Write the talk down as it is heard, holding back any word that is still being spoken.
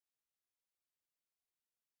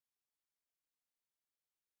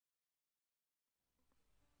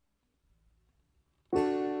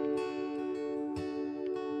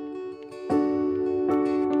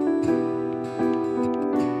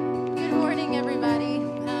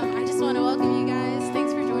want to welcome you guys.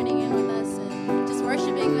 Thanks for joining in with us and just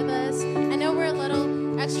worshiping with us. I know we're a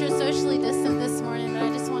little extra socially distant this morning, but I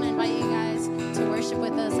just want to invite you guys to worship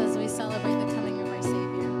with us as we celebrate the coming of our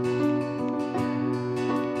Savior.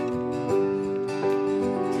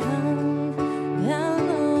 Come, thou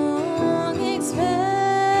long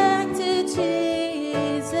expected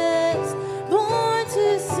Jesus, born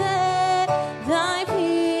to set thy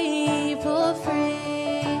people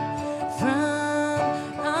free from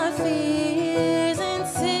our fears and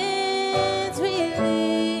sins.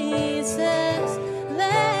 Release us,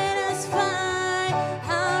 let us find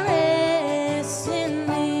our rest in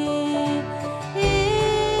thee.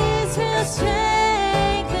 Israel's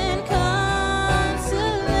strength and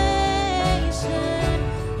consolation,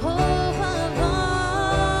 hope of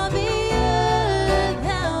all the earth,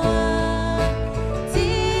 thou art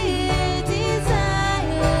dear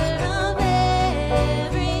desire of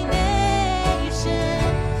every nation,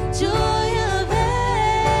 joy of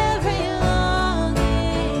every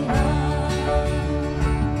longing heart,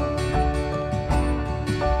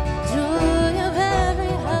 joy of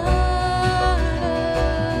every heart.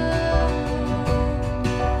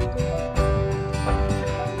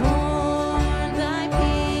 Born thy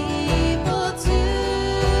people to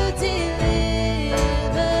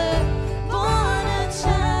deliver, born a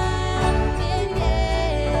child and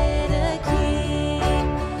yet a king,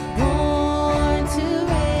 born to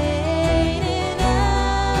reign in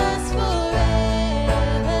us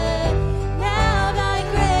forever. Now thy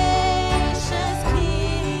gracious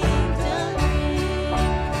kingdom bring,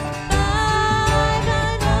 by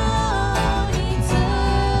thine own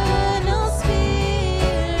eternal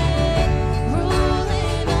Spirit,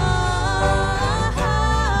 ruling our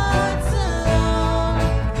hearts alone.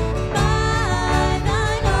 By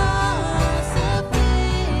thine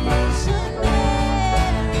all-sufficient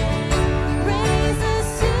merit, raise us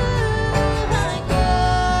to thy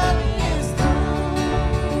glorious throne.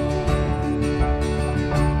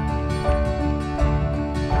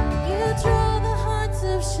 You draw the hearts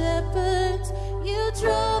of shepherds, you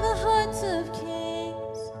draw the hearts of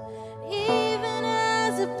kings. Even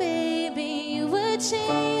as a baby, you were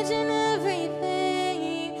changing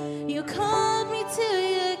everything. You called me to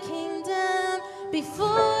your kingdom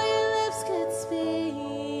before your lips could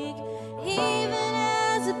speak. Even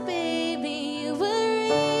as a baby, you were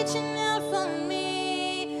reaching out for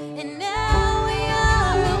me. And now we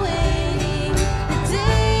are awaiting the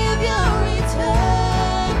day of your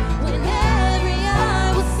return, when every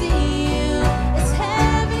eye will see you as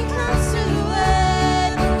heaven comes to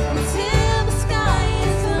earth. Until the sky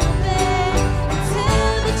is open,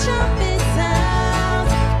 until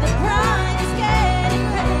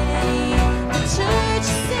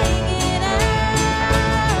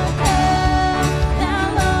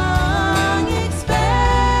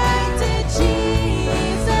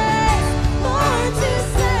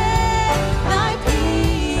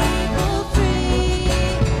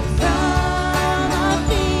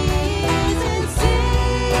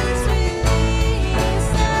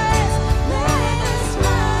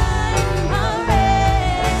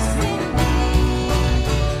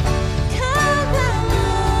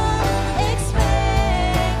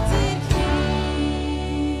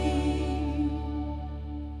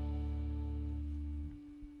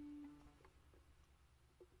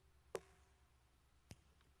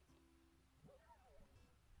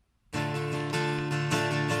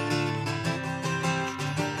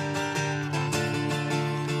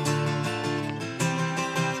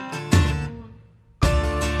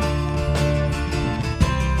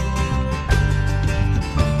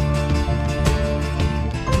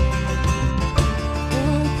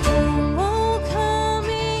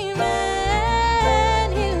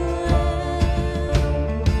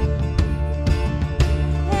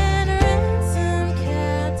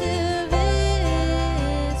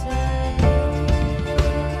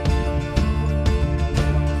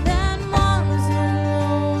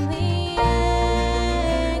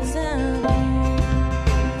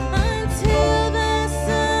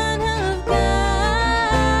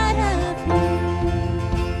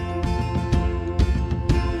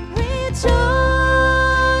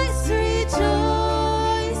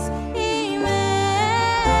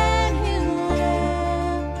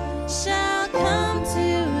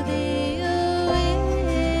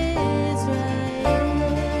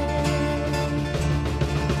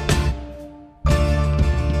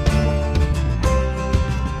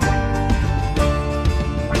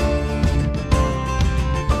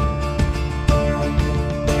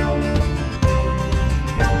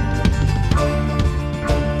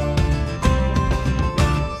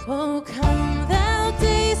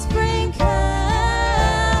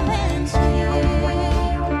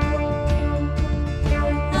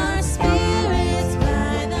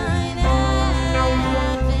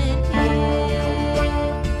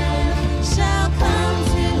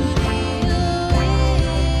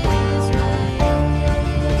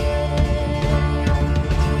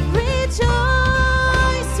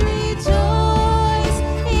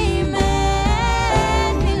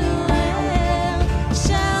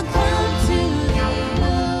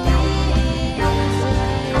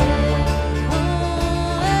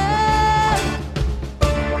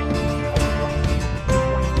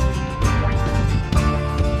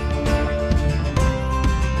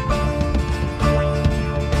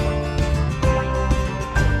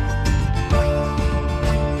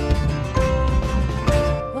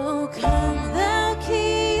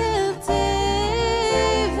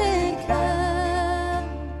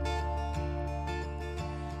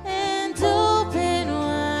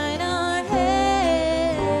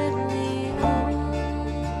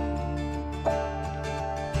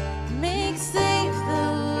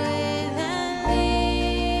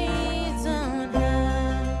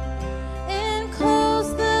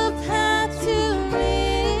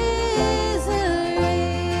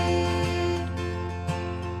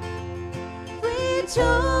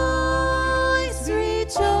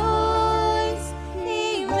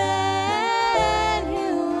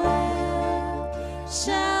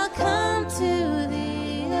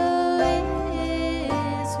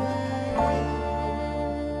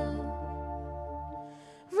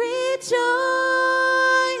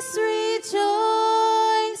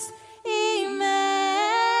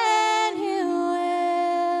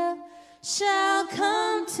shall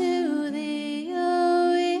come to thee,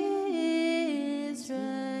 O Israel.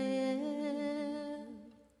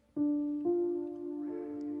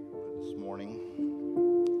 This morning,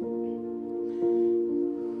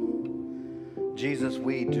 Jesus,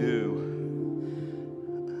 we do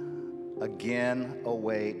again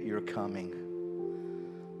await your coming.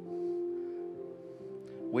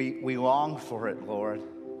 We long for it, Lord.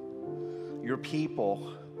 Your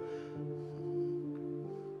people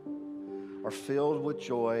are filled with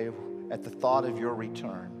joy at the thought of your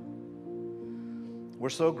return. We're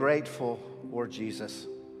so grateful, Lord Jesus,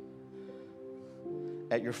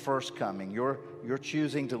 at your first coming. You're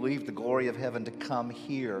choosing to leave the glory of heaven to come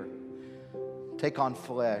here, take on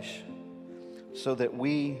flesh, so that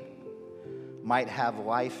we might have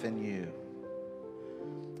life in you.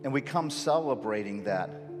 And we come celebrating that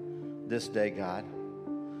this day, God,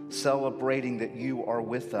 celebrating that you are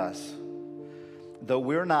with us. Though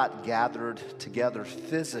we're not gathered together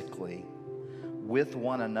physically with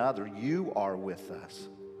one another, you are with us.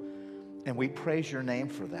 And we praise your name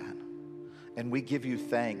for that. And we give you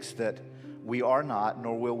thanks that we are not,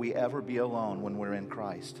 nor will we ever be alone when we're in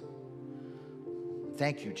Christ.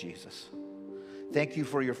 Thank you, Jesus. Thank you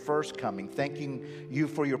for your first coming. Thanking you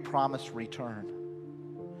for your promised return.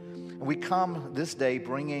 And we come this day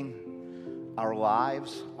bringing our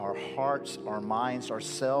lives, our hearts, our minds,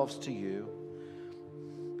 ourselves to you.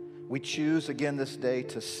 We choose again this day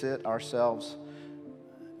to sit ourselves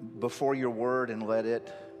before your word and let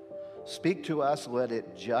it speak to us, let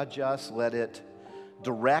it judge us, let it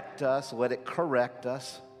direct us, let it correct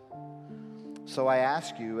us. So I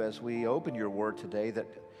ask you as we open your word today that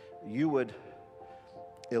you would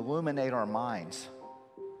illuminate our minds,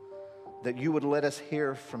 that you would let us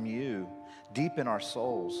hear from you deep in our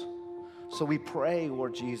souls. So we pray,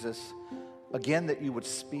 Lord Jesus, again that you would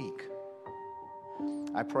speak.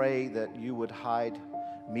 I pray that you would hide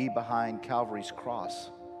me behind Calvary's cross.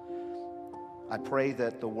 I pray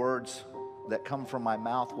that the words that come from my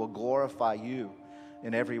mouth will glorify you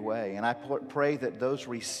in every way. And I pray that those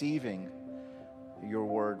receiving your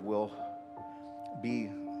word will be,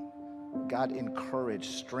 God,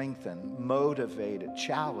 encouraged, strengthened, motivated,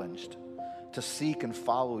 challenged to seek and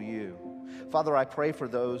follow you. Father, I pray for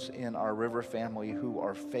those in our River family who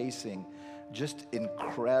are facing just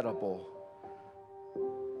incredible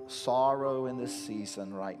sorrow in this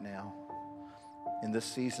season right now, in this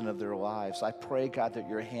season of their lives. I pray, God, that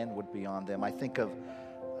your hand would be on them. I think of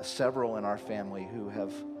several in our family who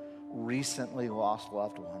have recently lost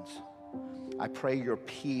loved ones. I pray your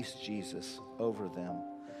peace, Jesus, over them.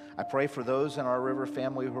 I pray for those in our River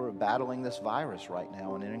family who are battling this virus right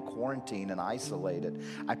now and in quarantine and isolated.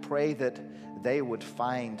 I pray that they would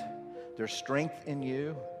find their strength in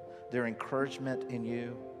you, their encouragement in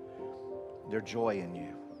you, their joy in you.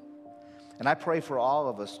 And I pray for all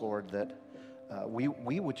of us, Lord, that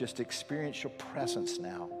we would just experience your presence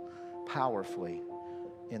now powerfully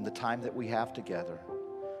in the time that we have together.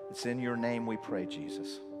 It's in your name we pray,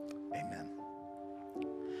 Jesus. Amen.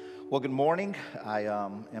 Well, good morning. I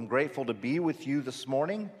am grateful to be with you this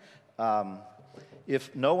morning.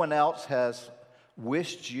 If no one else has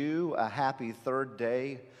wished you a happy third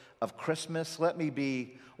day of Christmas, let me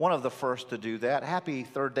be one of the first to do that. Happy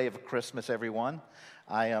third day of Christmas, everyone.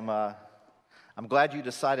 I'm glad you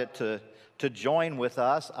decided to join with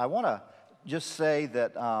us. I want to just say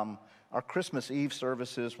that our Christmas Eve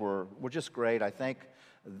services were just great. I think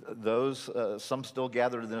those, some still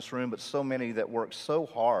gathered in this room, but so many that worked so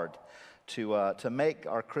hard to make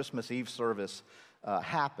our Christmas Eve service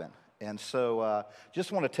happen. And so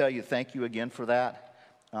just want to tell you thank you again for that.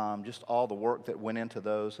 Just all the work that went into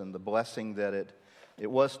those and the blessing that it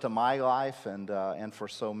was to my life and for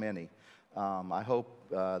so many. I hope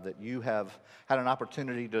that you have had an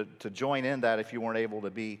opportunity to join in that if you weren't able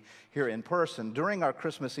to be here in person. During our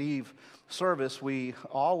Christmas Eve service, we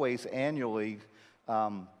always annually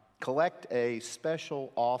collect a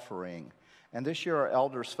special offering. And this year our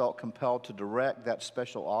elders felt compelled to direct that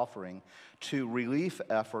special offering to relief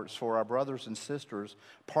efforts for our brothers and sisters,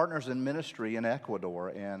 partners in ministry in Ecuador.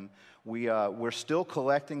 And we're still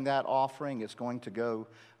collecting that offering. It's going to go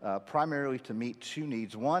primarily to meet two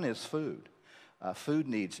needs. One is food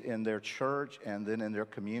needs in their church and then in their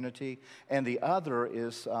community. And the other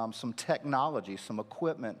is some technology, some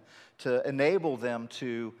equipment to enable them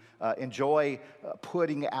to enjoy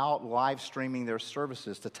putting out, live streaming their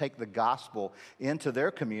services, to take the gospel into their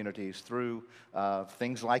communities through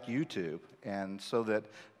things like YouTube, and so that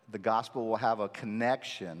the gospel will have a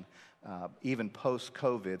connection even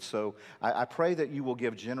post-COVID. So I pray that you will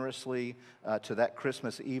give generously to that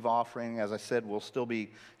Christmas Eve offering. As I said, we'll still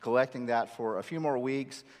be collecting that for a few more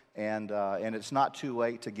weeks. And it's not too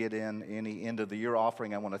late to get in any end of the year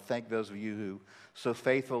offering. I want to thank those of you who so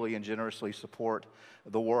faithfully and generously support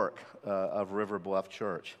the work of River Bluff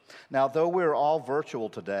Church. Now, though we're all virtual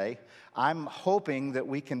today, I'm hoping that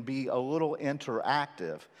we can be a little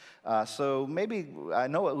interactive. So maybe, I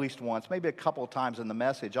know at least once, maybe a couple of times in the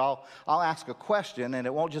message, I'll ask a question, and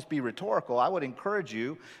it won't just be rhetorical. I would encourage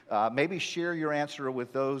you, maybe share your answer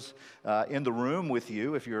with those in the room with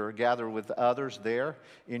you, if you're gathered with others there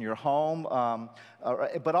in your home.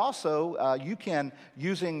 But also, you can,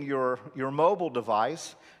 using your mobile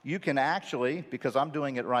device, you can actually, because I'm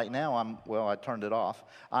doing it right now, I turned it off.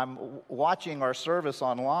 I'm watching our service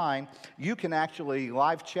online. You can actually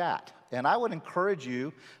live chat. And I would encourage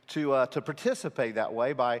you to participate that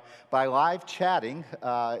way by live chatting.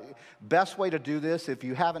 Best way to do this, if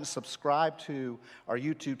you haven't subscribed to our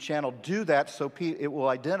YouTube channel, do that so it will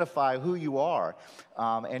identify who you are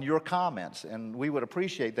and your comments. And we would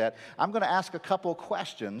appreciate that. I'm going to ask a couple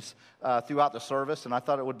questions throughout the service, and I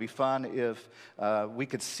thought it would be fun if we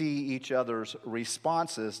could see each other's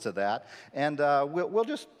responses to that. And we'll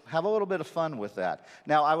just have a little bit of fun with that.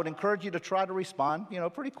 Now, I would encourage you to try to respond,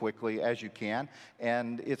 pretty quickly as you can.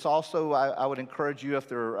 And it's also, I would encourage you, if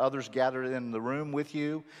there are others gathered in the room with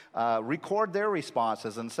you, record their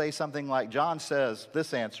responses and say something like, John says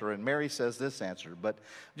this answer and Mary says this answer. But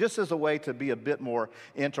just as a way to be a bit more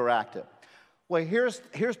interactive. Well, here's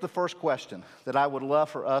the first question that I would love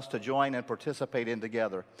for us to join and participate in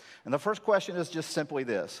together. And the first question is just simply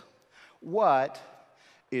this. What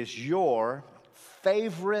is your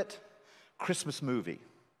favorite Christmas movie?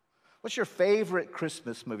 What's your favorite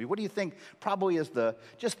Christmas movie? What do you think probably is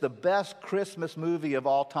just the best Christmas movie of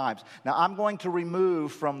all times? Now, I'm going to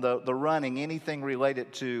remove from the running anything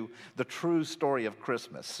related to the true story of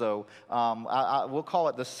Christmas. So we'll call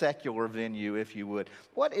it the secular venue, if you would.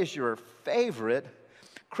 What is your favorite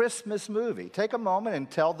Christmas movie? Take a moment and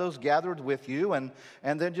tell those gathered with you, and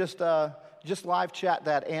then just live chat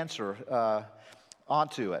that answer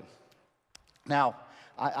onto it. Now,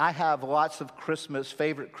 I have lots of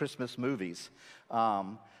favorite Christmas movies.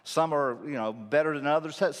 Some are, better than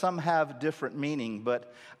others. Some have different meaning.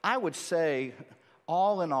 But I would say,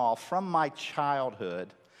 all in all, from my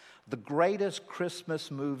childhood, the greatest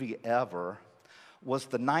Christmas movie ever was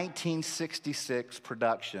the 1966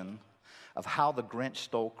 production of How the Grinch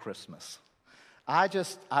Stole Christmas.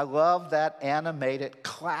 I love that animated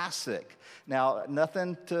classic. Now,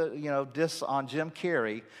 nothing to, diss on Jim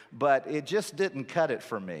Carrey, but it just didn't cut it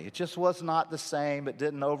for me. It just was not the same. It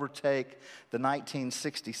didn't overtake the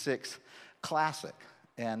 1966 classic.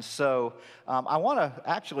 And so I want to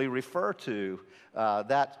actually refer to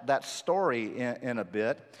that story in a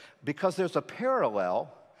bit, because there's a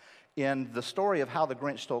parallel in the story of How the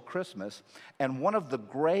Grinch Stole Christmas, and one of the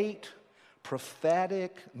great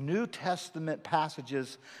prophetic New Testament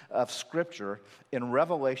passages of Scripture in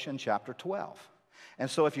Revelation chapter 12. And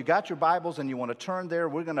so if you got your Bibles and you want to turn there,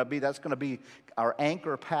 that's going to be our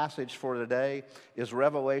anchor passage for today, is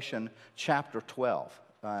Revelation chapter 12.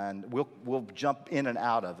 And we'll jump in and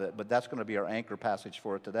out of it, but that's going to be our anchor passage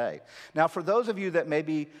for today. Now, for those of you that may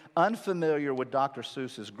be unfamiliar with Dr.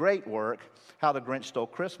 Seuss's great work, How the Grinch Stole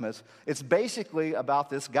Christmas, it's basically about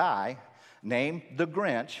this guy named the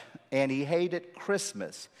Grinch, and he hated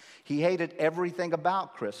Christmas. He hated everything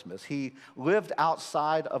about Christmas. He lived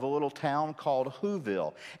outside of a little town called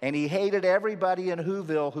Whoville, and he hated everybody in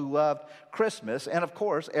Whoville who loved Christmas, and of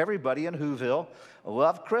course, everybody in Whoville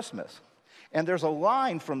loved Christmas. And there's a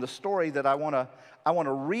line from the story that I want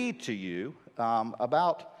to read to you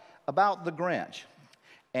about the Grinch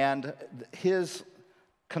and his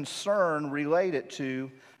concern related to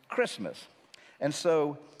Christmas. And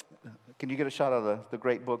so, can you get a shot of the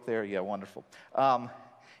great book there? Yeah, wonderful.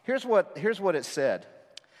 Here's what it said.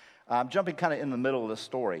 I'm jumping kind of in the middle of the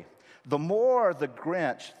story. The more the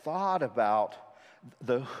Grinch thought about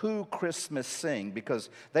the Who Christmas Sing,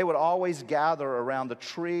 because they would always gather around the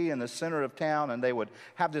tree in the center of town, and they would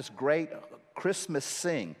have this great Christmas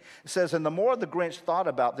sing. It says, and the more the Grinch thought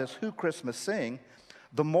about this Who Christmas Sing,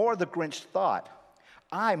 the more the Grinch thought,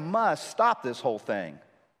 I must stop this whole thing.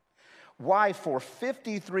 Why, for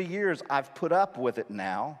 53 years I've put up with it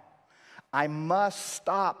now. I must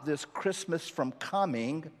stop this Christmas from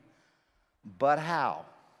coming, but how?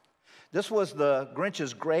 This was the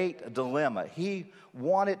Grinch's great dilemma. He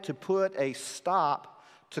wanted to put a stop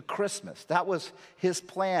to Christmas. That was his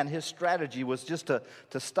plan. His strategy was just to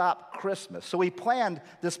stop Christmas. So he planned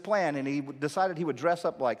this plan, and he decided he would dress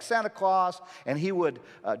up like Santa Claus, and he would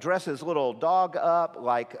dress his little dog up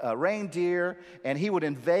like a reindeer, and he would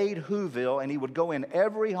invade Whoville, and he would go in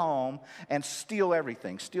every home and steal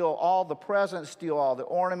everything. Steal all the presents, steal all the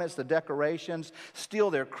ornaments, the decorations, steal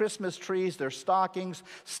their Christmas trees, their stockings,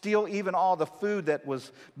 steal even all the food that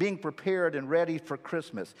was being prepared and ready for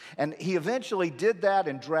Christmas. And he eventually did that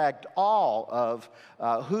and dragged all of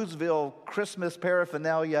Whoville Christmas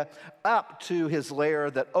paraphernalia up to his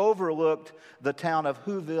lair that overlooked the town of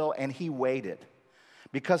Whoville, and he waited.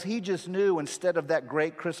 Because he just knew instead of that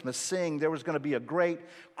great Christmas sing, there was going to be a great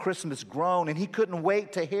Christmas groan, and he couldn't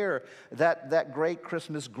wait to hear that great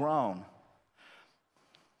Christmas groan.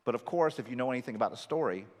 But of course, if you know anything about the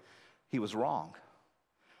story, he was wrong.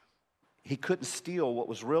 He couldn't steal what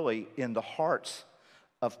was really in the hearts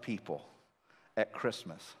of people at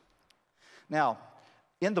Christmas. Now,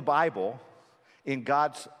 in the Bible, in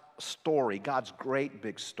God's story, God's great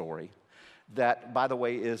big story, that, by the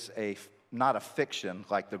way, is not a fiction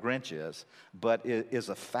like the Grinch is, but is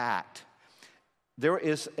a fact. There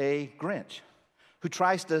is a Grinch who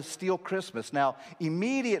tries to steal Christmas. Now,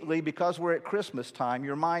 immediately, because we're at Christmas time,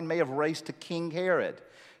 your mind may have raced to King Herod.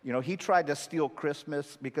 You know, he tried to steal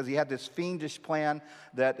Christmas because he had this fiendish plan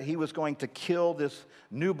that he was going to kill this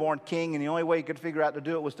newborn king, and the only way he could figure out to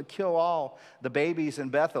do it was to kill all the babies in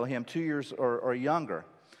Bethlehem, 2 years or younger.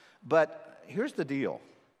 But here's the deal.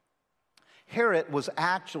 Herod was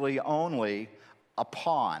actually only a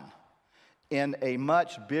pawn in a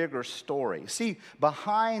much bigger story. See,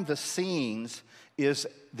 behind the scenes is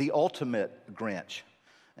the ultimate Grinch.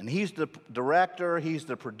 And he's the director, he's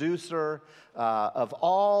the producer of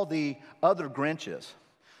all the other Grinches.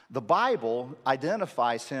 The Bible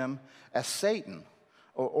identifies him as Satan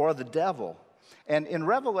or the devil. And in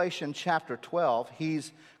Revelation chapter 12,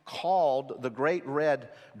 he's called the Great Red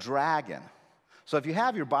Dragon. So if you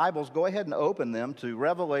have your Bibles, go ahead and open them to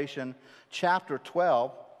Revelation chapter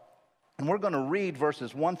 12. And we're going to read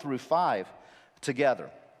verses 1 through 5 together.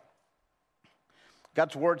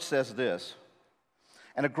 God's word says this: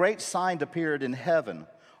 "And a great sign appeared in heaven,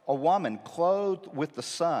 a woman clothed with the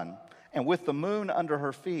sun and with the moon under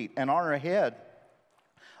her feet, and on her head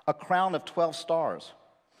a crown of 12 stars.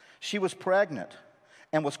 She was pregnant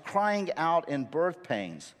and was crying out in birth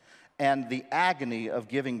pains and the agony of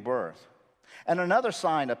giving birth. And another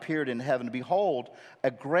sign appeared in heaven. Behold,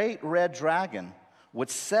 a great red dragon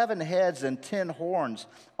with 7 heads and 10 horns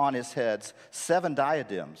on his heads, 7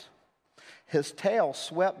 diadems. His tail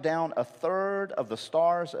swept down a third of the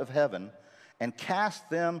stars of heaven and cast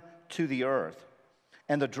them to the earth.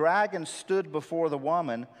 And the dragon stood before the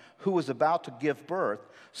woman who was about to give birth,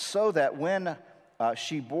 so that when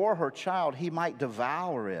she bore her child, he might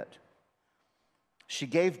devour it. She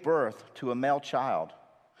gave birth to a male child,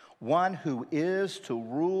 one who is to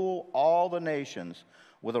rule all the nations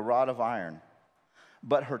with a rod of iron.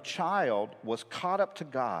 But her child was caught up to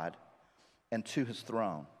God and to his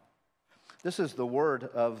throne." This is the word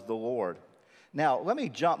of the Lord. Now, let me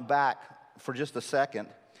jump back for just a second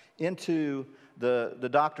into the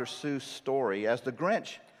Dr. Seuss story. As the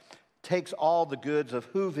Grinch takes all the goods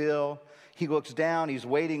of Whoville, he looks down, he's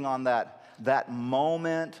waiting on that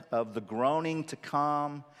moment of the groaning to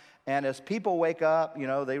come. And as people wake up, you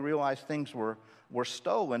know, they realize things were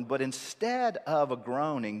stolen. But instead of a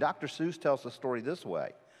groaning, Dr. Seuss tells the story this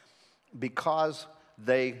way: because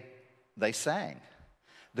they sang.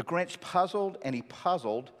 The Grinch puzzled and he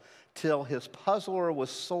puzzled till his puzzler was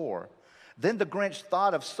sore. Then the Grinch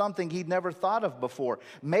thought of something he'd never thought of before.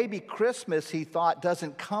 Maybe Christmas, he thought,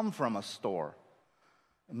 doesn't come from a store.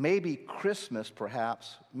 Maybe Christmas,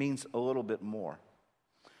 perhaps, means a little bit more.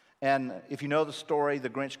 And if you know the story, the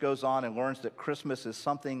Grinch goes on and learns that Christmas is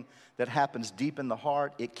something that happens deep in the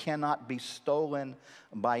heart. It cannot be stolen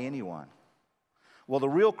by anyone. Well, the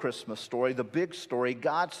real Christmas story, the big story,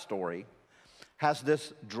 God's story, has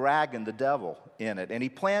this dragon, the devil, in it. And he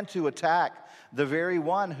planned to attack the very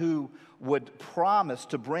one who would promise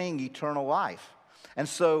to bring eternal life. And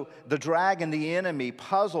so the dragon, the enemy,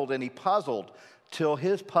 puzzled and he puzzled till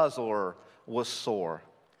his puzzler was sore.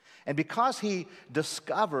 And because he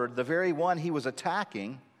discovered the very one he was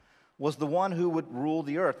attacking was the one who would rule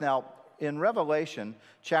the earth. Now, in Revelation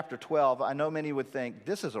chapter 12, I know many would think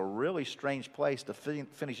this is a really strange place to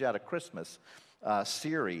finish out a Christmas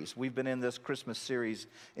series. We've been in this Christmas series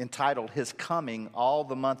entitled His Coming all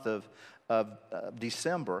the month of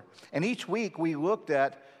December. And each week we looked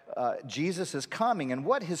at Jesus is coming and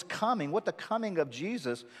what the coming of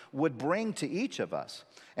Jesus would bring to each of us.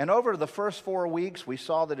 And over the first 4 weeks, we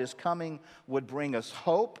saw that his coming would bring us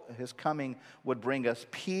hope. His coming would bring us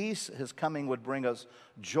peace. His coming would bring us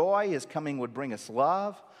joy. His coming would bring us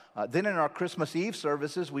love. Then in our Christmas Eve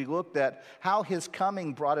services, we looked at how his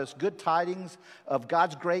coming brought us good tidings of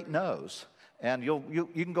God's great nose. And you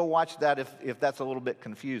can go watch that if that's a little bit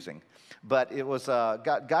confusing. But it was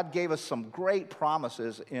God gave us some great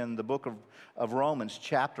promises in the book of Romans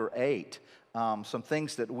chapter 8. Some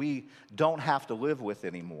things that we don't have to live with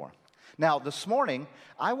anymore. Now, this morning,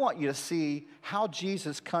 I want you to see how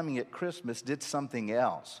Jesus coming at Christmas did something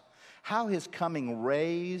else. How his coming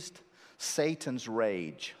raised Satan's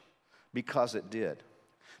rage, because it did.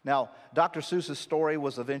 Now, Dr. Seuss's story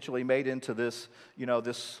was eventually made into this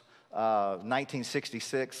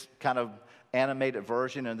 1966 kind of animated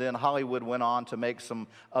version, and then Hollywood went on to make some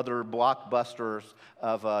other blockbusters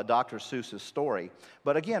of Dr. Seuss's story.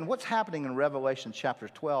 But again, what's happening in Revelation chapter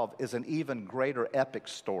 12 is an even greater epic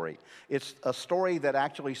story. It's a story that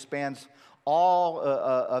actually spans all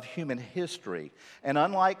of human history. And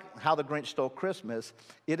unlike How the Grinch Stole Christmas,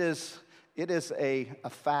 it is a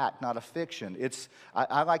fact, not a fiction.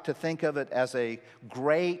 I like to think of it as a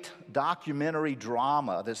great documentary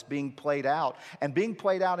drama that's being played out, and being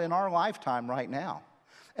played out in our lifetime right now.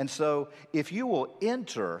 And so if you will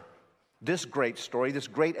enter this great story, this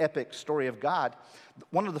great epic story of God,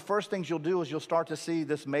 one of the first things you'll do is you'll start to see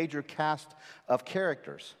this major cast of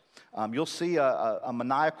characters. You'll see a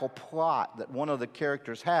maniacal plot that one of the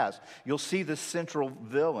characters has. You'll see the central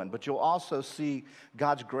villain, but you'll also see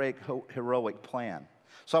God's great heroic plan.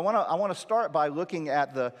 So I want to start by looking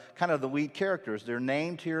at the kind of the lead characters. They're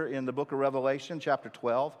named here in the book of Revelation, chapter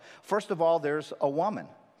 12. First of all, there's a woman,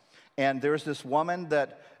 and there's this woman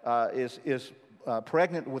that is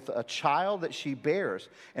pregnant with a child that she bears,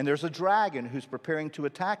 and there's a dragon who's preparing to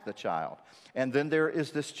attack the child. And then there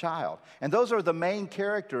is this child. And those are the main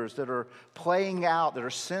characters that are playing out, that are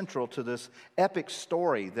central to this epic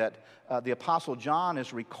story that the Apostle John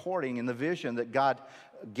is recording in the vision that God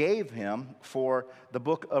gave him for the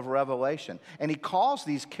book of Revelation. And he calls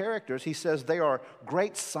these characters, he says they are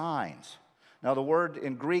great signs. Now, the word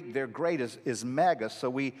in Greek there, great, is mega.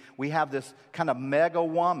 So we have this kind of mega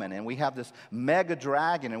woman, and we have this mega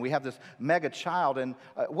dragon, and we have this mega child. And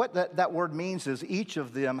what that word means is each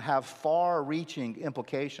of them have far-reaching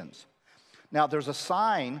implications. Now, there's a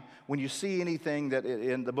sign when you see anything that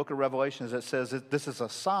in the book of Revelation that says that this is a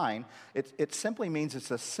sign. It simply means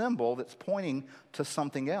it's a symbol that's pointing to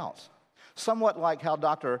something else. Somewhat like how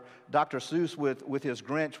Dr. Seuss with his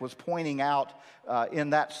Grinch was pointing out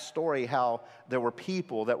in that story how there were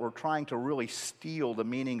people that were trying to really steal the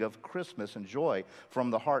meaning of Christmas and joy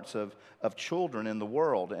from the hearts of children in the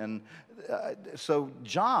world. And so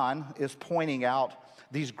John is pointing out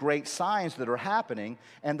these great signs that are happening,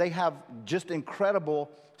 and they have just incredible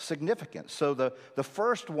significance. So the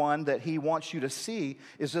first one that he wants you to see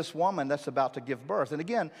is this woman that's about to give birth. And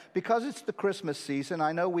again, because it's the Christmas season,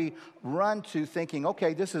 I know we run to thinking,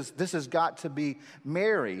 okay, this has got to be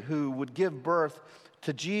Mary who would give birth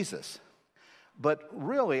to Jesus. But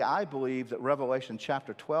really, I believe that Revelation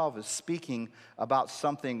chapter 12 is speaking about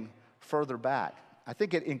something further back. I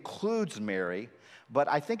think it includes Mary, but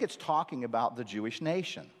I think it's talking about the Jewish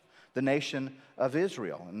nation, the nation of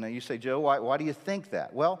Israel. And then you say, Joe, why do you think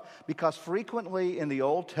that? Well, because frequently in the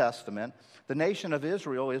Old Testament, the nation of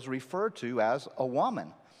Israel is referred to as a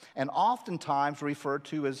woman, and oftentimes referred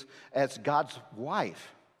to as God's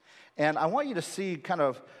wife. And I want you to see kind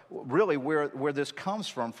of really where this comes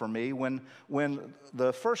from for me. When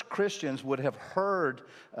the first Christians would have heard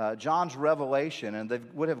John's revelation, and they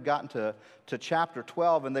would have gotten to chapter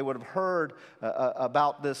 12, and they would have heard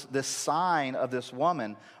about this sign of this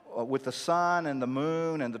woman with the sun and the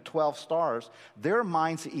moon and the 12 stars, their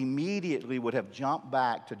minds immediately would have jumped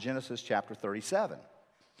back to Genesis chapter 37.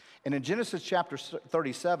 And in Genesis chapter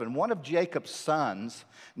 37, one of Jacob's sons,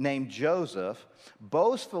 named Joseph,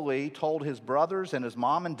 boastfully told his brothers and his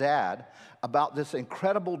mom and dad about this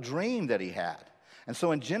incredible dream that he had. And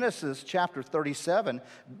so in Genesis chapter 37,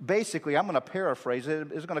 basically, I'm going to paraphrase it.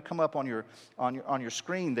 It's going to come up on your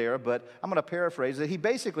screen there, but I'm going to paraphrase it. He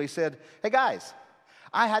basically said, hey guys,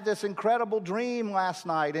 I had this incredible dream last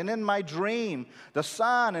night, and in my dream, the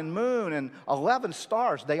sun and moon and 11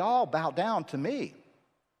 stars, they all bow down to me.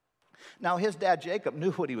 Now, his dad, Jacob,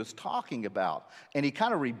 knew what he was talking about, and he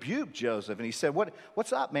kind of rebuked Joseph, and he said,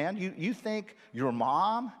 what's up, man? You think your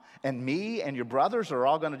mom and me and your brothers are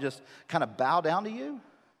all going to just kind of bow down to you?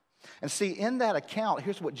 And see, in that account,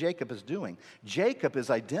 here's what Jacob is doing. Jacob is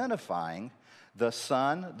identifying the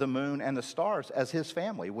sun, the moon, and the stars as his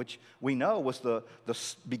family, which we know was the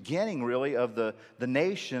beginning, really, of the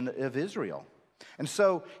nation of Israel. And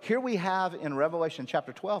so here we have in Revelation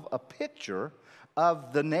chapter 12 a picture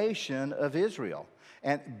of the nation of Israel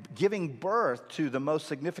and giving birth to the most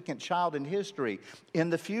significant child in history. In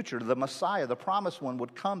the future, the Messiah, the promised one,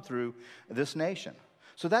 would come through this nation.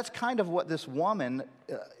 So that's kind of what this woman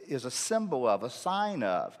is a symbol of, a sign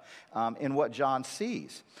of, in what John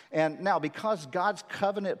sees. And now, because God's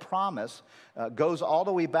covenant promise goes all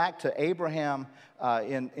the way back to Abraham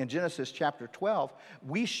in Genesis chapter 12,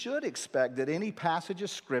 we should expect that any passage of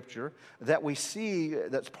Scripture that we see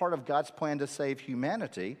that's part of God's plan to save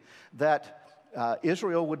humanity, that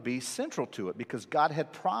Israel would be central to it, because God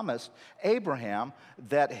had promised Abraham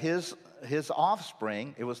that his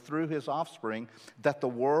offspring, it was through his offspring, that the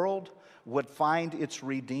world would find its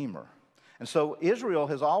Redeemer. And so Israel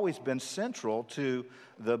has always been central to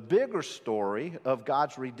the bigger story of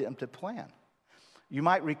God's redemptive plan. You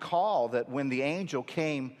might recall that when the angel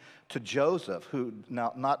came to Joseph, who,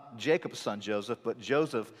 now not Jacob's son Joseph, but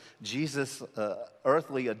Joseph, Jesus'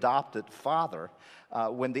 earthly adopted father,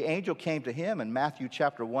 when the angel came to him in Matthew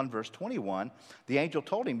chapter 1, verse 21, the angel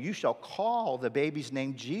told him, "You shall call the baby's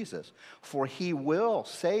name Jesus, for he will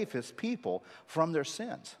save his people from their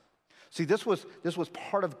sins." See, this was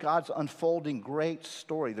part of God's unfolding great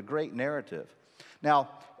story, the great narrative. Now,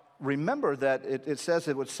 remember that it says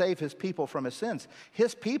it would save his people from his sins.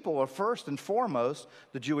 His people are first and foremost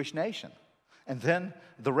the Jewish nation, and then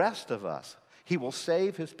the rest of us. He will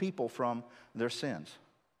save his people from their sins.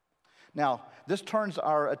 Now, this turns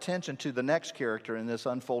our attention to the next character in this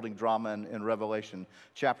unfolding drama in Revelation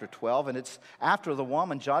chapter 12, and it's after the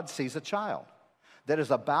woman, John sees a child that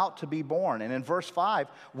is about to be born. And in verse 5,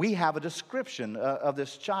 we have a description of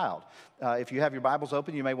this child. If you have your Bibles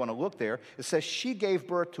open, you may want to look there. It says, "She gave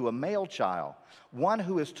birth to a male child, one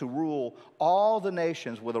who is to rule all the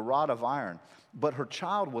nations with a rod of iron. But her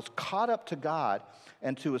child was caught up to God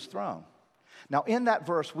and to his throne." Now, in that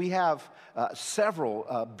verse, we have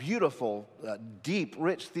several beautiful, deep,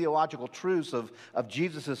 rich theological truths of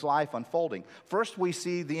Jesus' life unfolding. First, we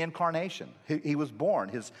see the incarnation. He was born,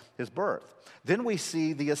 his birth. Then we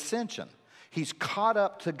see the ascension. He's caught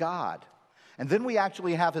up to God. And then we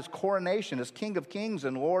actually have his coronation as King of Kings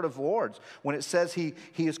and Lord of Lords, when it says he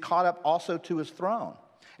is caught up also to his throne.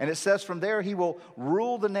 And it says from there he will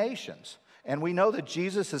rule the nations. And we know that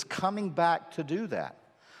Jesus is coming back to do that.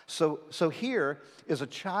 So here is a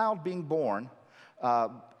child being born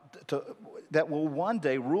that will one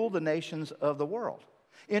day rule the nations of the world.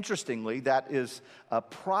 Interestingly, that is a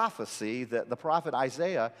prophecy that the prophet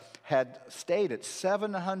Isaiah had stated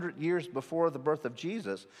 700 years before the birth of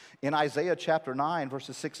Jesus in Isaiah chapter 9,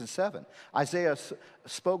 verses 6 and 7. Isaiah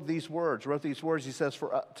spoke these words, wrote these words. He says,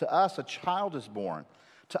 "For to us a child is born.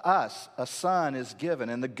 To us a son is given,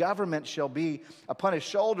 and the government shall be upon his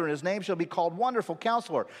shoulder, and his name shall be called Wonderful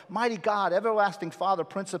Counselor, Mighty God, Everlasting Father,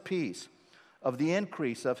 Prince of Peace. Of the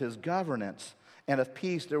increase of his governance and of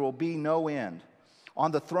peace there will be no end.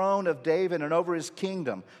 On the throne of David and over his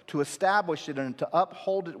kingdom, to establish it and to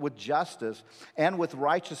uphold it with justice and with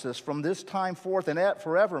righteousness from this time forth and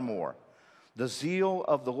forevermore. The zeal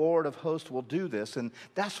of the Lord of hosts will do this." And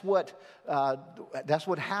that's what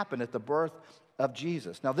happened at the birth of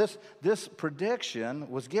Jesus. Now, this prediction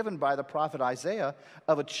was given by the prophet Isaiah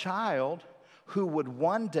of a child who would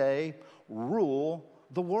one day rule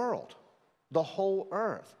the world, the whole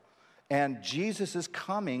earth. And Jesus is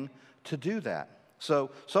coming to do that. So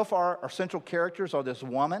far, our central characters are this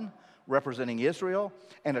woman representing Israel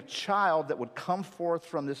and a child that would come forth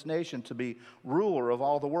from this nation to be ruler of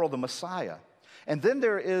all the world, the Messiah. And then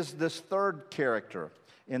there is this third character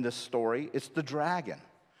in this story. It's the dragon.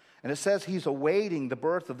 And it says he's awaiting the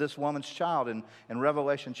birth of this woman's child. In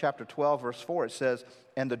Revelation chapter 12, verse 4, it says,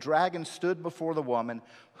 "And the dragon stood before the woman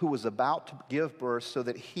who was about to give birth, so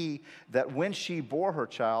that when she bore her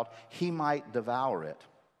child, he might devour it."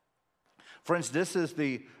 Friends, this is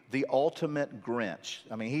the ultimate Grinch.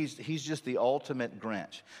 I mean, he's just the ultimate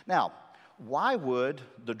Grinch. Now, why would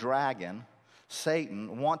the dragon,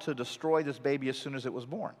 Satan, want to destroy this baby as soon as it was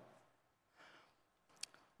born?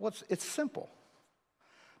 Well, it's simple.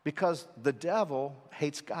 Because the devil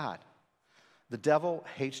hates God. The devil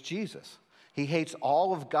hates Jesus. He hates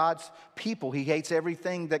all of God's people. He hates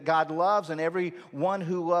everything that God loves and everyone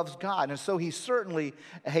who loves God. And so he certainly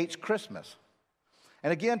hates Christmas.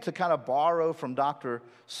 And again, to kind of borrow from Dr.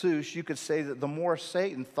 Seuss, you could say that the more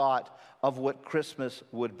Satan thought of what Christmas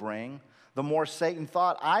would bring, the more Satan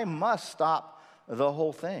thought, I must stop the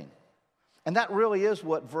whole thing. And that really is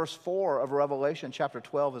what verse 4 of Revelation chapter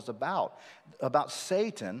 12 is about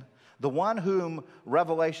Satan, The one whom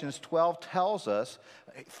Revelations 12 tells us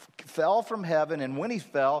fell from heaven, and when he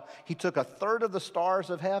fell, he took a third of the stars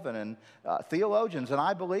of heaven. And theologians, and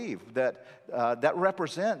I believe that that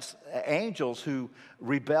represents angels who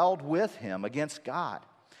rebelled with him against God.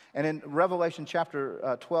 And in Revelation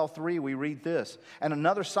chapter 12:3, we read this. And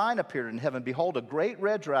another sign appeared in heaven. Behold, a great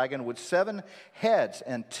red dragon with 7 heads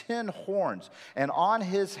and 10 horns, and on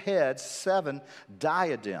his heads 7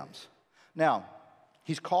 diadems. Now,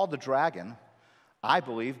 he's called the dragon, I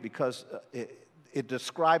believe, because it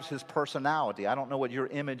describes his personality. I don't know what your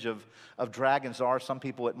image of dragons are. Some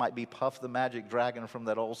people, it might be Puff the Magic Dragon from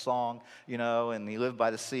that old song, you know, and he lived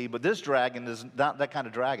by the sea. But this dragon is not that kind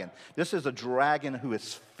of dragon. This is a dragon who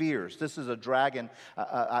is fierce. This is a dragon,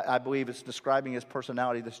 I believe it's describing his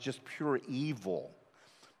personality that's just pure evil,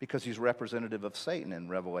 because he's representative of Satan in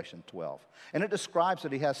Revelation 12. And it describes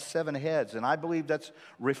that he has 7 heads, and I believe that's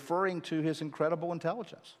referring to his incredible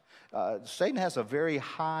intelligence. Satan has a very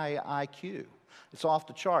high IQ. It's off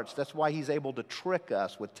the charts. That's why he's able to trick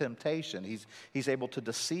us with temptation. He's able to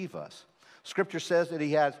deceive us. Scripture says that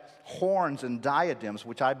he has horns and diadems,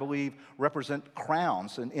 which I believe represent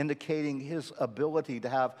crowns, and indicating his ability to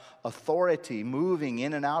have authority moving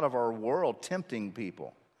in and out of our world, tempting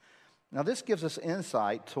people. Now, this gives us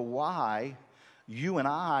insight to why you and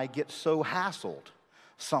I get so hassled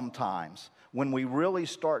sometimes when we really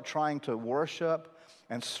start trying to worship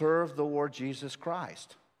and serve the Lord Jesus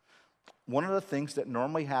Christ. One of the things that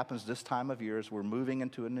normally happens this time of year is we're moving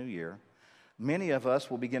into a new year. Many of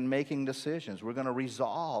us will begin making decisions. We're going to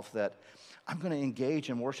resolve that I'm going to engage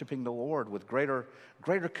in worshiping the Lord with greater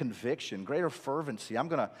conviction, greater fervency. I'm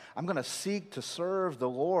going to seek to serve the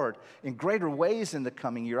Lord in greater ways in the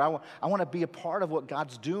coming year. I want to be a part of what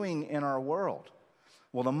God's doing in our world.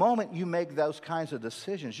 Well, the moment you make those kinds of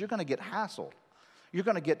decisions, you're going to get hassled. You're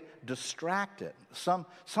going to get distracted.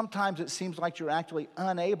 Sometimes it seems like you're actually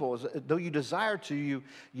unable, though you desire to.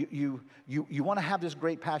 You want to have this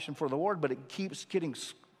great passion for the Lord, but it keeps getting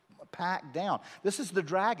packed down. This is the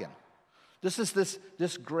dragon. This is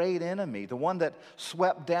this great enemy, the one that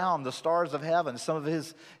swept down the stars of heaven, some of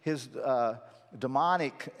his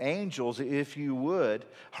demonic angels, if you would,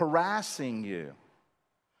 harassing you.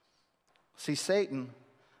 See, Satan,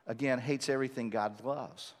 again, hates everything God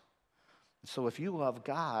loves. So if you love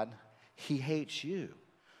God, he hates you.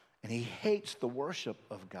 And he hates the worship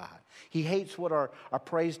of God. He hates what our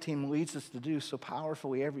praise team leads us to do so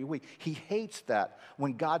powerfully every week. He hates that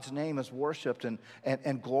when God's name is worshiped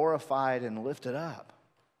and glorified and lifted up.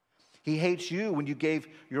 He hates you when you gave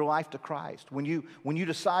your life to Christ, when you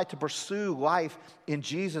decide to pursue life in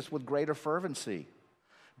Jesus with greater fervency.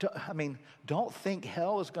 Don't think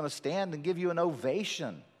hell is going to stand and give you an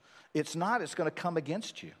ovation. It's not. It's going to come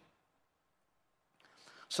against you.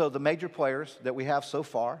 So the major players that we have so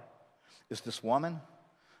far is this woman,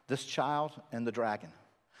 this child, and the dragon.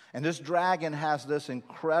 And this dragon has this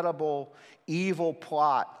incredible evil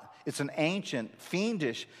plot. It's an ancient,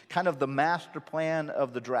 fiendish, kind of the master plan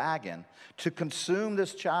of the dragon to consume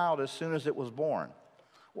this child as soon as it was born.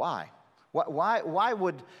 Why? Why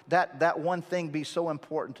would that one thing be so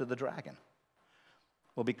important to the dragon?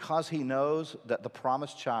 Well, because he knows that the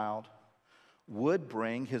promised child would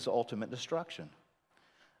bring his ultimate destruction.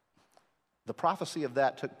 The prophecy of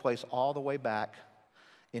that took place all the way back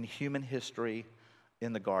in human history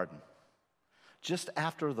in the garden. Just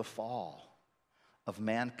after the fall of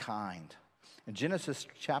mankind. In Genesis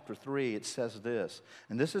chapter 3, it says this,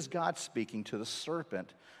 and this is God speaking to the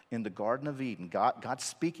serpent in the Garden of Eden. God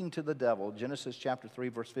speaking to the devil, Genesis chapter 3,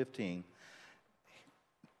 verse 15.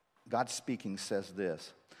 God speaking says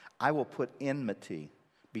this, I will put enmity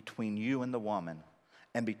between you and the woman,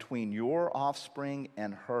 and between your offspring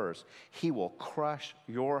and hers. He will crush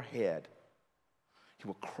your head. He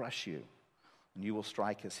will crush you, and you will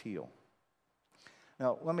strike his heel.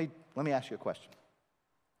 Now, let me ask you a question.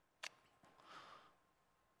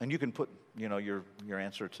 And you can put, your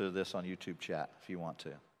answer to this on YouTube chat if you want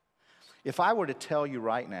to. If I were to tell you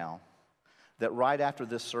right now that right after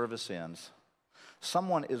this service ends,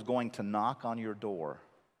 someone is going to knock on your door,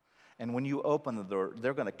 and when you open the door,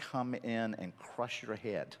 they're going to come in and crush your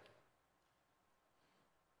head,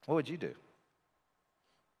 what would you do?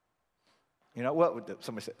 What would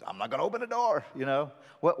somebody say? I'm not going to open the door.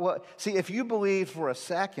 What? See, if you believe for a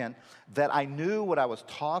second that I knew what I was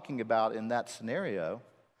talking about in that scenario,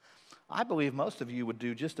 I believe most of you would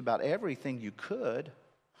do just about everything you could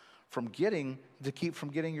to keep from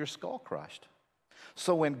getting your skull crushed.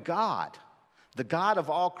 So when God, the God of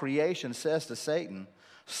all creation, says to Satan,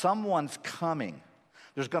 someone's coming.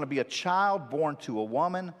 There's going to be a child born to a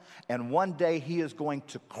woman, and one day he is going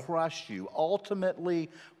to crush you, ultimately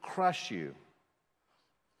crush you.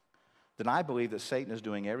 Then I believe that Satan is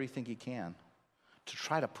doing everything he can to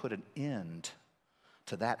try to put an end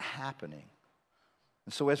to that happening.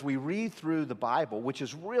 And so as we read through the Bible, which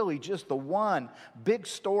is really just the one big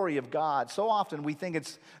story of God, so often we think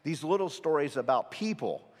it's these little stories about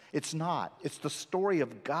people. It's not. It's the story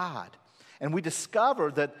of God. And we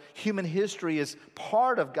discover that human history is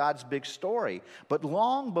part of God's big story. But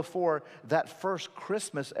long before that first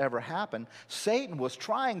Christmas ever happened, Satan was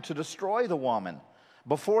trying to destroy the woman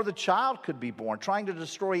before the child could be born, trying to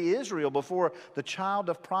destroy Israel before the child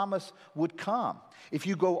of promise would come. If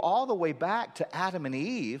you go all the way back to Adam and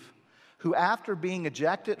Eve, who after being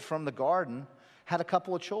ejected from the garden had a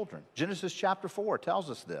couple of children. Genesis chapter 4 tells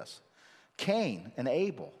us this. Cain and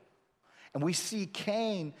Abel. And we see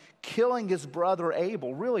Cain killing his brother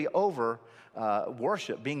Abel really over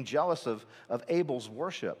worship, being jealous of Abel's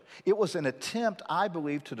worship. It was an attempt, I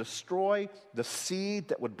believe, to destroy the seed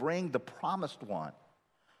that would bring the promised one.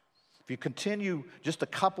 If you continue just a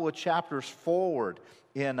couple of chapters forward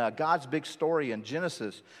in God's big story in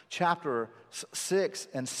Genesis chapter 6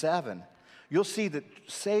 and 7, you'll see that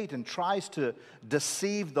Satan tries to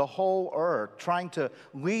deceive the whole earth, trying to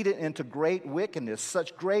lead it into great wickedness,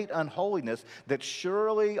 such great unholiness that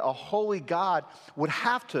surely a holy God would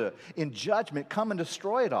have to, in judgment, come and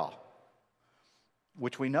destroy it all.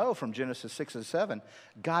 Which we know from Genesis 6 and 7,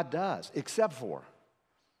 God does, except for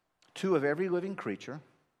 2 of every living creature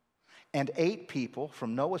and 8 people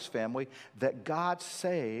from Noah's family that God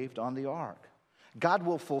saved on the ark. God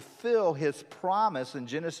will fulfill his promise in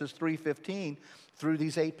Genesis 3:15 through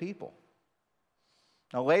these 8 people.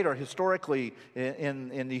 Now later, historically,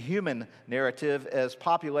 in the human narrative, as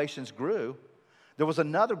populations grew, there was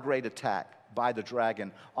another great attack by the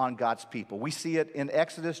dragon on God's people. We see it in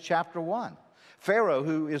Exodus chapter 1. Pharaoh,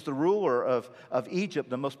 who is the ruler of Egypt,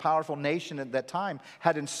 the most powerful nation at that time,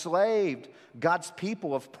 had enslaved God's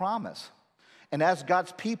people of promise. And as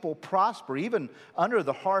God's people prosper, even under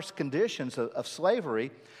the harsh conditions of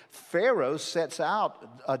slavery, Pharaoh sets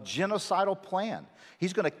out a genocidal plan.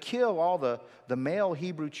 He's going to kill all the male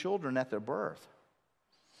Hebrew children at their birth.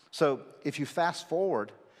 So if you fast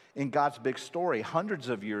forward in God's big story, hundreds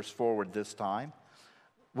of years forward this time,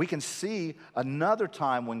 we can see another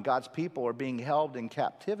time when God's people are being held in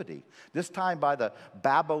captivity, this time by the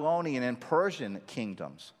Babylonian and Persian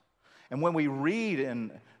kingdoms. And when we read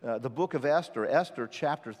in the book of Esther, Esther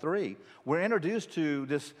chapter 3, we're introduced to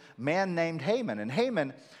this man named Haman. And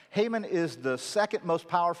Haman is the second most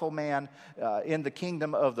powerful man in the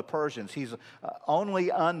kingdom of the Persians. He's only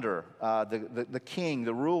under the king,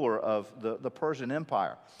 the ruler of the Persian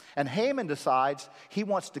Empire. And Haman decides he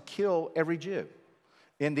wants to kill every Jew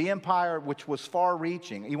in the empire, which was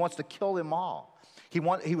far-reaching. He wants to kill them all. He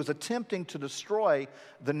was attempting to destroy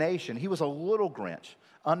the nation. He was a little Grinch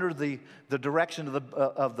under the direction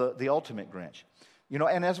of the ultimate Grinch. You know,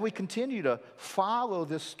 and as we continue to follow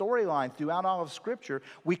this storyline throughout all of Scripture,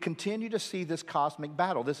 we continue to see this cosmic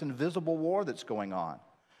battle, this invisible war that's going on.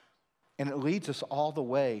 And it leads us all the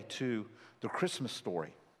way to the Christmas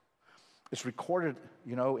story. It's recorded,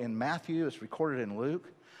 you know, in Matthew, it's recorded in Luke.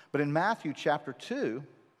 But in Matthew chapter 2,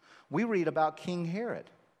 we read about King Herod.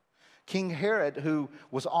 King Herod, who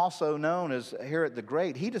was also known as Herod the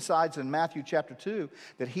Great, he decides in Matthew chapter 2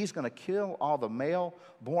 that he's going to kill all the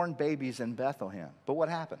male-born babies in Bethlehem. But what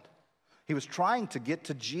happened? He was trying to get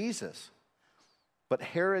to Jesus, but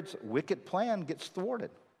Herod's wicked plan gets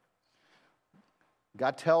thwarted.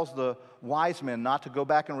 God tells the wise men not to go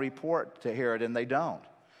back and report to Herod, and they don't.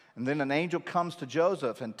 And then an angel comes to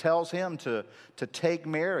Joseph and tells him to take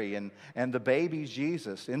Mary and the baby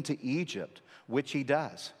Jesus into Egypt, which he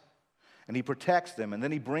does. And he protects them, and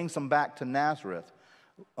then he brings them back to Nazareth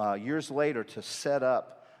years later to set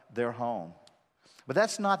up their home. But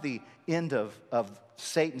that's not the end of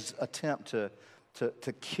Satan's attempt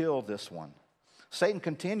to kill this one. Satan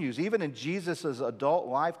continues, even in Jesus' adult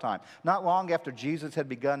lifetime. Not long after Jesus had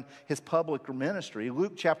begun his public ministry,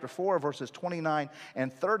 Luke chapter 4, verses 29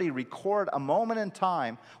 and 30 record a moment in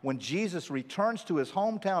time when Jesus returns to his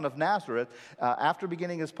hometown of Nazareth after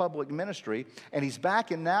beginning his public ministry, and he's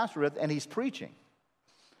back in Nazareth and he's preaching.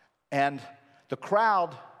 And the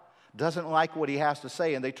crowd doesn't like what he has to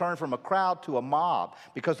say, and they turn from a crowd to a mob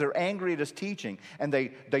because they're angry at his teaching, and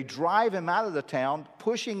they drive him out of the town,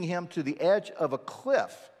 pushing him to the edge of a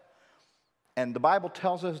cliff. And the Bible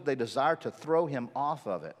tells us they desire to throw him off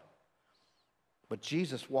of it. But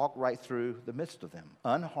Jesus walked right through the midst of them,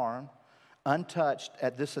 unharmed, untouched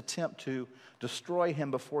at this attempt to destroy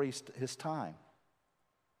him before his time.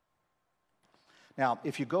 Now,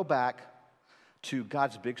 if you go back to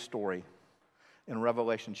God's big story in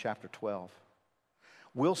Revelation chapter 12,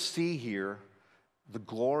 we'll see here the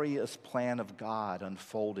glorious plan of God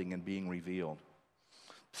unfolding and being revealed.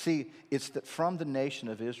 See, it's that from the nation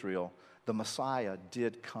of Israel, the Messiah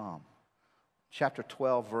did come. Chapter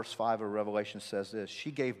 12, verse 5 of Revelation says this: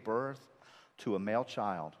 she gave birth to a male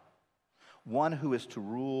child, one who is to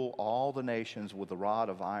rule all the nations with a rod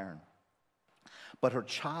of iron. But her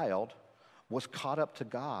child was caught up to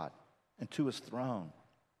God and to his throne.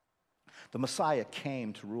 The Messiah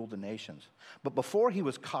came to rule the nations. But before he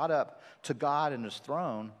was caught up to God and his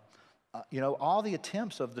throne, all the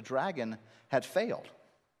attempts of the dragon had failed.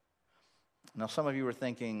 Now, some of you were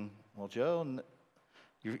thinking, well, Joe,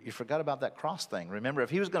 you forgot about that cross thing. Remember, if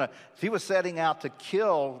he was setting out to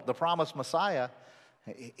kill the promised Messiah,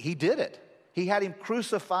 he did it. He had him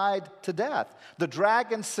crucified to death. The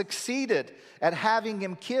dragon succeeded at having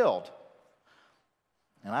him killed.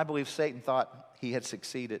 And I believe Satan thought he had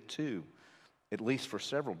succeeded too, at least for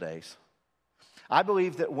several days. I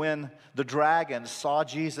believe that when the dragon saw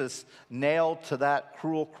Jesus nailed to that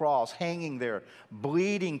cruel cross, hanging there,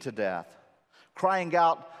 bleeding to death, crying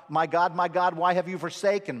out, my God, why have you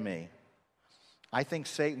forsaken me?" I think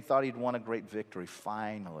Satan thought he'd won a great victory,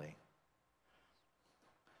 finally.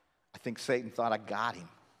 I think Satan thought, I got him.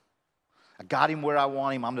 I got him where I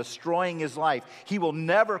want him. I'm destroying his life. He will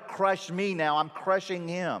never crush me now. I'm crushing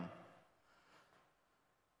him.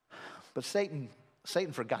 But Satan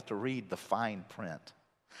forgot to read the fine print.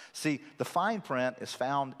 See, the fine print is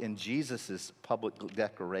found in Jesus' public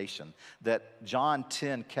declaration that John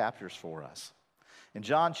 10 captures for us. In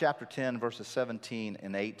John chapter 10, verses 17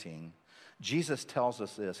 and 18, Jesus tells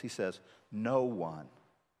us this. He says, "No one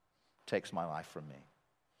takes my life from me."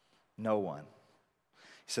 No one.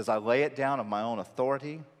 He says, "I lay it down of my own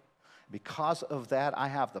authority. Because of that, I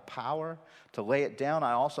have the power to lay it down.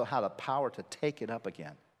 I also have the power to take it up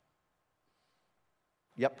again."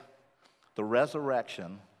 Yep, the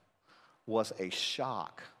resurrection was a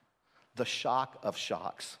shock, the shock of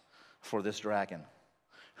shocks for this dragon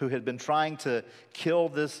who had been trying to kill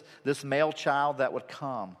this male child that would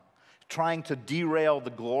come, trying to derail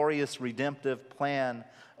the glorious redemptive plan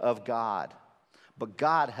of God. But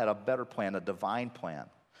God had a better plan, a divine plan.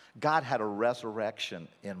 God had a resurrection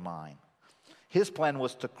in mind. His plan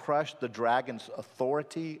was to crush the dragon's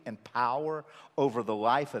authority and power over the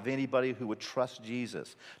life of anybody who would trust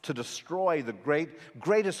Jesus, to destroy the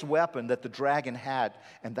greatest weapon that the dragon had,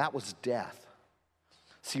 and that was death.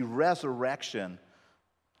 See, resurrection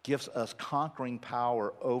gives us conquering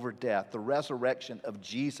power over death. The resurrection of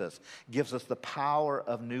Jesus gives us the power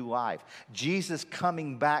of new life. Jesus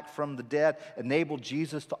coming back from the dead enabled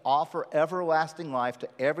Jesus to offer everlasting life to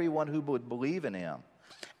everyone who would believe in him.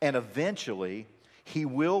 And eventually, he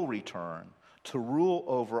will return to rule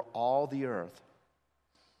over all the earth.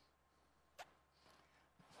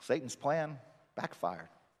 Satan's plan backfired.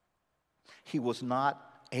 He was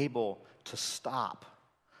not able to stop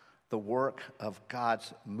the work of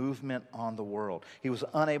God's movement on the world. He was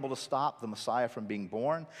unable to stop the Messiah from being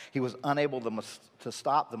born. He was unable to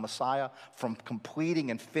stop the Messiah from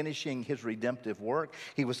completing and finishing his redemptive work.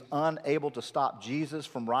 He was unable to stop Jesus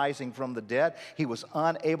from rising from the dead. He was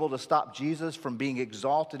unable to stop Jesus from being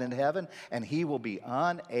exalted in heaven. And he will be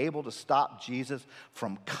unable to stop Jesus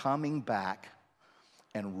from coming back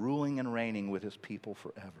and ruling and reigning with his people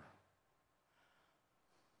forever.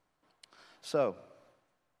 So,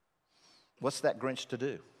 what's that Grinch to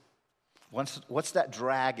do? What's that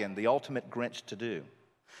dragon, the ultimate Grinch, to do?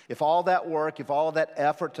 If all that work, if all that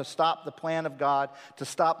effort to stop the plan of God, to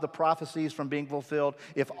stop the prophecies from being fulfilled,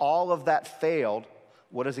 if all of that failed,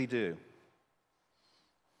 what does he do?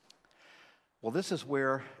 Well, this is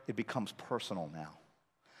where it becomes personal now.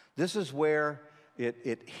 This is where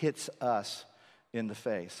it hits us in the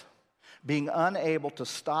face. Being unable to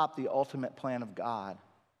stop the ultimate plan of God,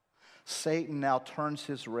 Satan now turns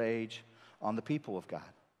his rage on the people of God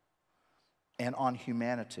and on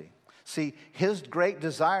humanity. See, his great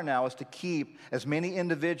desire now is to keep as many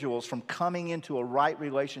individuals from coming into a right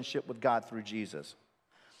relationship with God through Jesus.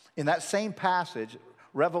 In that same passage,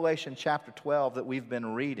 Revelation chapter 12 that we've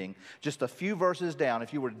been reading, just a few verses down,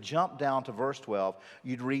 if you were to jump down to verse 12,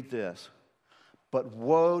 you'd read this: "But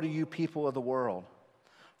woe to you, people of the world,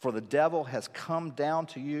 for the devil has come down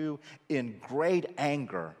to you in great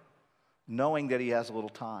anger, knowing that he has a little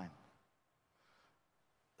time."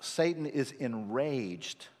 Satan is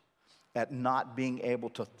enraged at not being able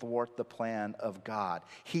to thwart the plan of God.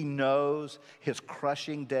 He knows his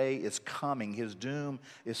crushing day is coming. His doom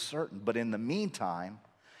is certain. But in the meantime,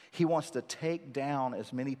 he wants to take down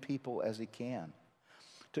as many people as he can.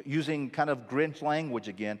 Using kind of Grinch language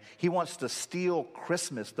again, he wants to steal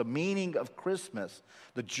Christmas, the meaning of Christmas,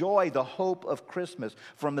 the joy, the hope of Christmas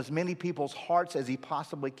from as many people's hearts as he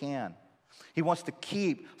possibly can. He wants to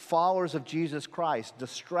keep followers of Jesus Christ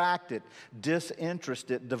distracted,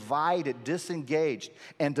 disinterested, divided, disengaged,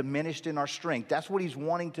 and diminished in our strength. That's what he's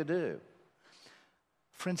wanting to do.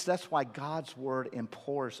 Friends, that's why God's word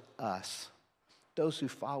implores us, those who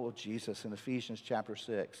follow Jesus in Ephesians chapter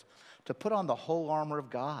 6, to put on the whole armor of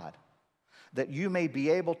God, that you may be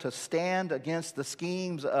able to stand against the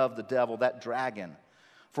schemes of the devil, that dragon.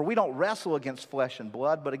 For we don't wrestle against flesh and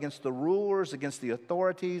blood, but against the rulers, against the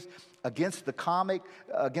authorities, against the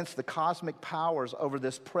cosmic powers over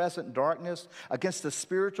this present darkness, against the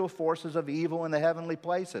spiritual forces of evil in the heavenly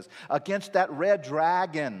places, against that red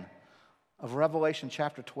dragon of Revelation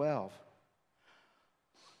chapter 12.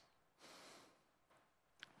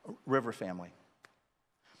 River family,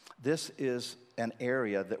 this is an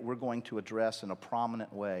area that we're going to address in a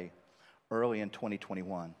prominent way early in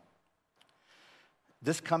 2021.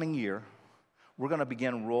 This coming year, we're going to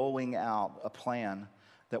begin rolling out a plan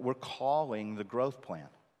that we're calling the Growth Plan.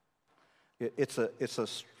 It's a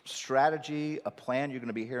strategy, a plan. You're going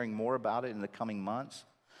to be hearing more about it in the coming months.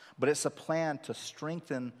 But it's a plan to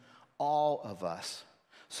strengthen all of us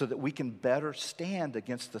so that we can better stand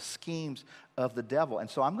against the schemes of the devil. And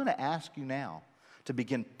so I'm going to ask you now to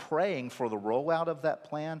begin praying for the rollout of that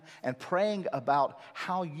plan and praying about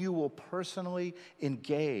how you will personally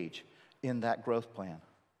engage in that growth plan.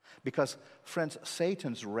 Because, friends,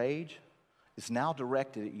 Satan's rage is now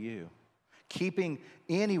directed at you, keeping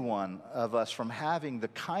any one of us from having the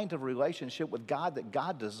kind of relationship with God that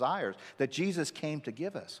God desires, that Jesus came to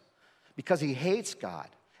give us. Because he hates God,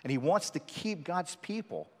 and he wants to keep God's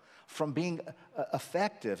people from being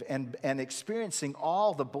effective and experiencing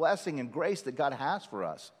all the blessing and grace that God has for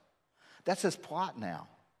us. That's his plot now.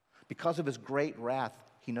 Because of his great wrath,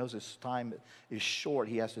 he knows his time is short.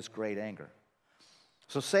 He has this great anger.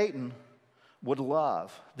 So Satan would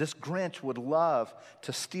love, this Grinch would love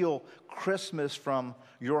to steal Christmas from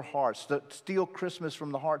your hearts, to steal Christmas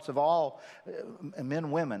from the hearts of all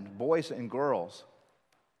men, women, boys, and girls.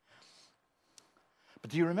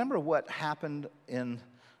 But do you remember what happened in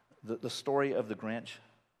the story of the Grinch?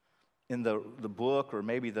 In the book, or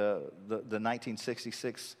maybe the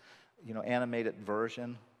 1966 animated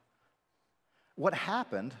version? What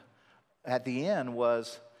happened at the end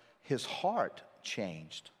was his heart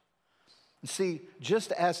changed. And see,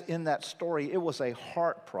 just as in that story, it was a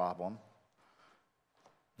heart problem,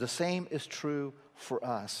 the same is true for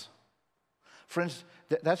us. Friends,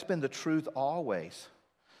 that's been the truth always.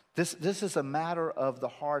 This is a matter of the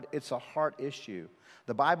heart. It's a heart issue.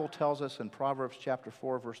 The Bible tells us in Proverbs chapter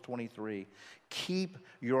 4, verse 23, keep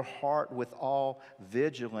your heart with all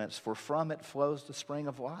vigilance, for from it flows the spring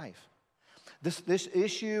of life. This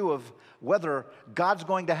issue of whether God's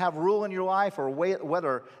going to have rule in your life or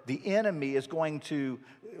whether the enemy is going to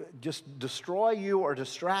just destroy you or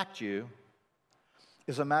distract you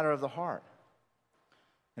is a matter of the heart.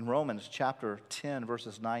 In Romans chapter 10,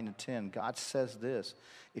 verses 9 and 10, God says this: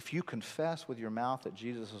 if you confess with your mouth that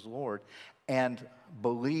Jesus is Lord and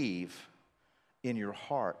believe in your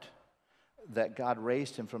heart that God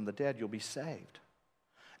raised him from the dead, you'll be saved.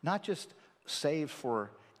 Not just saved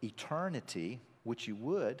for eternity, which you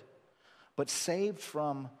would, but saved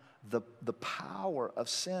from the power of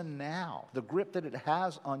sin now, the grip that it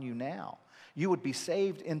has on you now. You would be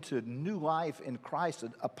saved into new life in Christ,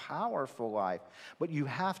 a powerful life. But you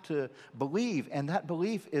have to believe, and that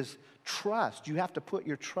belief is trust. You have to put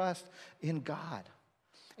your trust in God.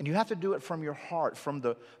 And you have to do it from your heart, from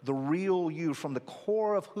the real you, from the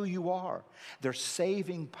core of who you are. There's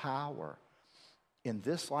saving power in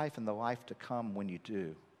this life and the life to come when you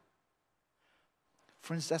do.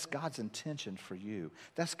 Friends, that's God's intention for you.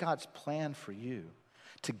 That's God's plan for you,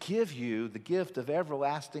 to give you the gift of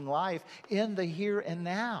everlasting life in the here and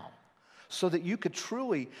now, so that you could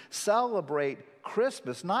truly celebrate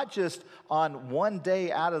Christmas, not just on one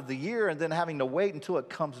day out of the year and then having to wait until it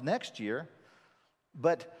comes next year,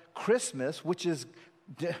 but Christmas, which is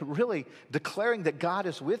really declaring that God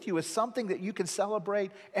is with you, is something that you can celebrate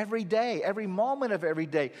every day, every moment of every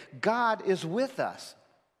day. God is with us.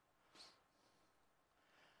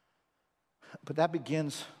 But that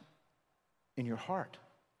begins in your heart.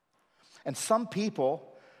 And some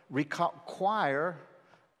people require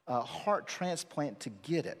a heart transplant to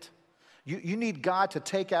get it. You need God to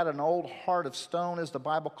take out an old heart of stone, as the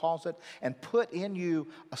Bible calls it, and put in you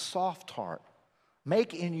a soft heart,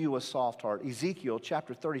 Make in you a soft heart. Ezekiel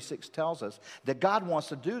chapter 36 tells us that God wants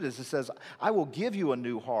to do this. It says, I will give you a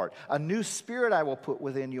new heart. A new spirit I will put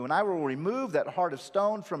within you, and I will remove that heart of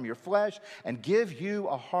stone from your flesh and give you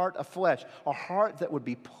a heart of flesh, a heart that would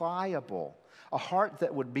be pliable, a heart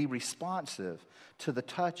that would be responsive to the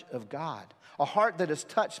touch of God, a heart that is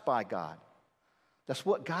touched by God. That's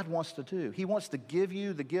what God wants to do. He wants to give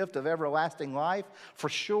you the gift of everlasting life, for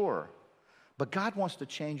sure. But God wants to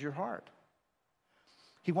change your heart.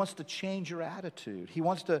 He wants to change your attitude. He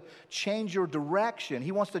wants to change your direction.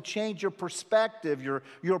 He wants to change your perspective,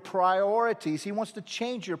 your priorities. He wants to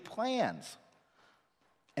change your plans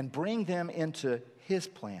and bring them into His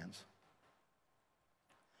plans.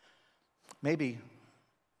 Maybe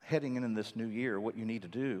heading into this new year, what you need to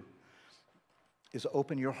do is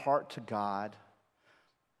open your heart to God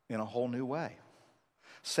in a whole new way.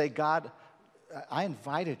 Say, God, I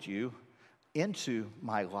invited you into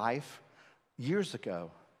my life years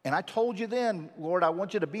ago. And I told you then, Lord, I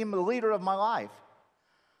want you to be the leader of my life.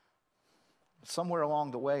 Somewhere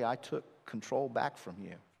along the way, I took control back from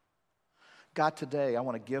you. God, today, I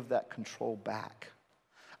want to give that control back.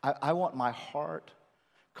 I want my heart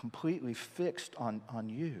completely fixed on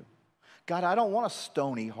you. God, I don't want a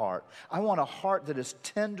stony heart. I want a heart that is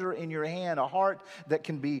tender in your hand, a heart that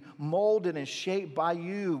can be molded and shaped by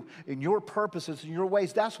you in your purposes and your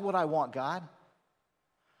ways. That's what I want, God.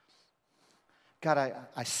 God,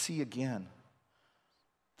 I see again,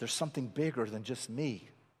 there's something bigger than just me.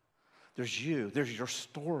 There's you. There's your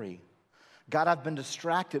story. God, I've been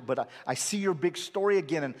distracted, but I see your big story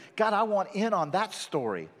again. And God, I want in on that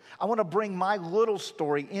story. I want to bring my little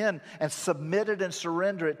story in and submit it and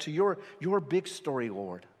surrender it to your big story,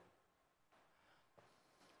 Lord.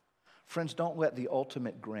 Friends, don't let the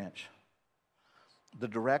ultimate Grinch, the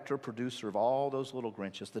director, producer of all those little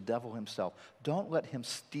Grinches, the devil himself, don't let him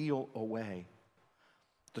steal away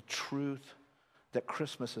the truth that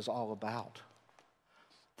Christmas is all about.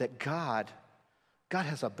 That God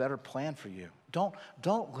has a better plan for you. Don't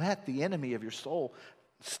let the enemy of your soul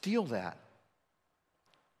steal that.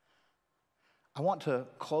 I want to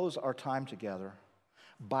close our time together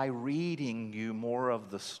by reading you more of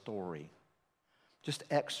the story. Just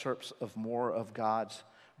excerpts of more of God's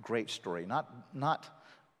great story. Not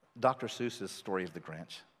Dr. Seuss's story of the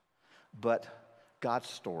Grinch, but God's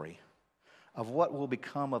story of what will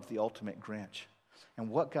become of the ultimate Grinch and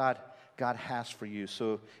what God has for you.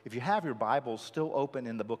 So if you have your Bibles still open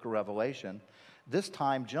in the book of Revelation, this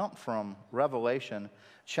time jump from Revelation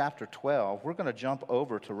chapter 12. We're going to jump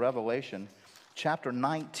over to Revelation chapter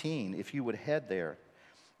 19, if you would head there.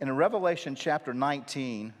 And in Revelation chapter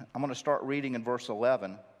 19, I'm going to start reading in verse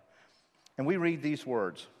 11. And we read these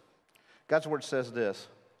words. God's word says this: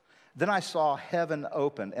 Then I saw heaven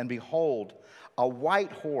opened, and behold, a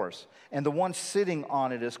white horse, and the one sitting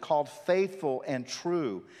on it is called Faithful and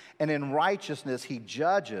True, and in righteousness he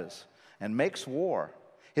judges and makes war.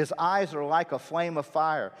 His eyes are like a flame of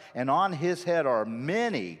fire, and on his head are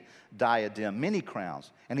many diadems, many crowns,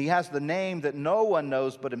 and he has the name that no one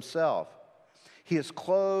knows but himself. He is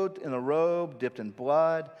clothed in a robe dipped in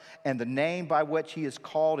blood, and the name by which he is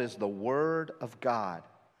called is the Word of God.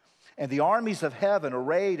 And the armies of heaven,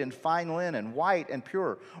 arrayed in fine linen, white and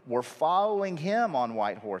pure, were following him on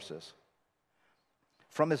white horses.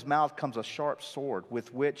 From his mouth comes a sharp sword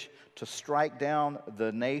with which to strike down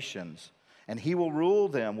the nations. And he will rule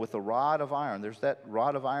them with a rod of iron. There's that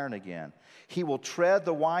rod of iron again. He will tread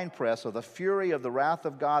the winepress of the fury of the wrath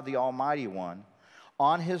of God, the Almighty One.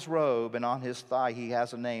 On his robe and on his thigh he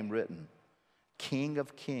has a name written: King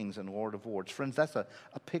of Kings and Lord of Lords. Friends, that's a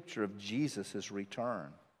picture of Jesus'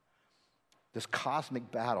 return. This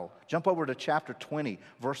cosmic battle. Jump over to chapter 20,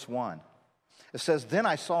 verse 1. It says, Then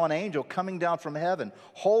I saw an angel coming down from heaven,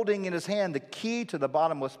 holding in his hand the key to the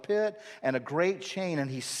bottomless pit and a great chain,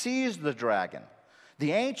 and he seized the dragon,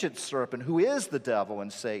 the ancient serpent, who is the devil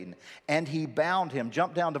and Satan, and he bound him.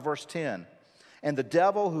 Jump down to verse 10. And the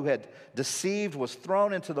devil who had deceived was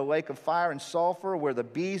thrown into the lake of fire and sulfur, where the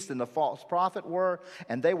beast and the false prophet were,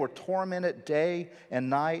 and they were tormented day and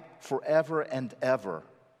night forever and ever.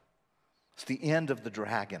 It's the end of the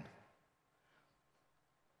dragon.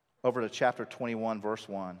 Over to chapter 21, verse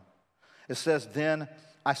 1. It says, Then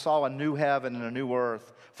I saw a new heaven and a new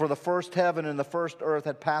earth, for the first heaven and the first earth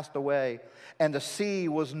had passed away, and the sea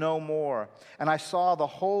was no more. And I saw the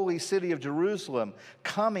holy city of Jerusalem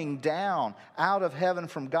coming down out of heaven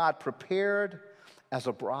from God, prepared as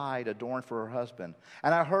a bride adorned for her husband.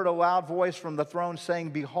 And I heard a loud voice from the throne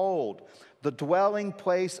saying, Behold, the dwelling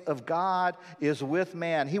place of God is with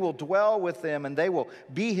man. He will dwell with them, and they will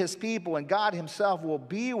be his people, and God himself will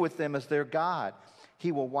be with them as their God.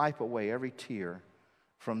 He will wipe away every tear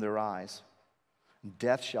from their eyes.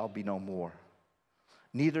 Death shall be no more.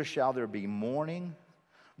 Neither shall there be mourning,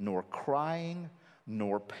 nor crying,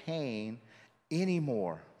 nor pain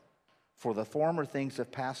anymore, for the former things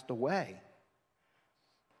have passed away.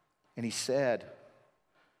 And he said,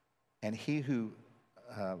 and he who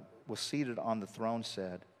was seated on the throne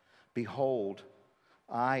said, Behold,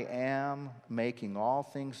 I am making all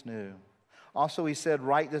things new. Also he said,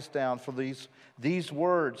 write this down, for these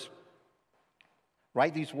words,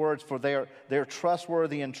 write these words, for they're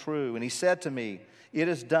trustworthy and true. And he said to me, it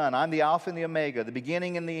is done. I'm the Alpha and the Omega, the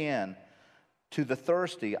beginning and the end. To the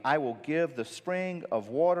thirsty I will give the spring of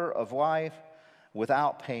water of life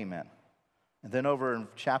without payment. And then over in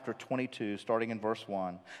chapter 22, starting in verse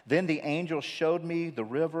 1, then the angel showed me the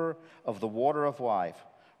river of the water of life,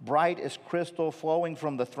 bright as crystal, flowing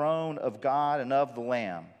from the throne of God and of the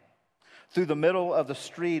Lamb. Through the middle of the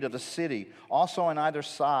street of the city, also on either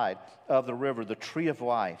side of the river, the tree of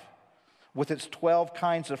life, with its 12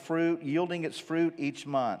 kinds of fruit, yielding its fruit each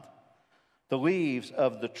month. The leaves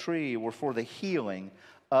of the tree were for the healing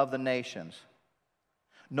of the nations.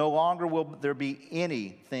 No longer will there be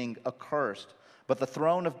anything accursed, but the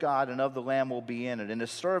throne of God and of the Lamb will be in it, and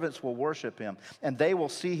his servants will worship him, and they will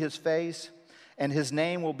see his face, and his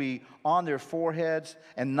name will be on their foreheads,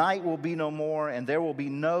 and night will be no more, and there will be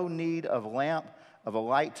no need of a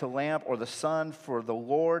light to lamp, or the sun, for the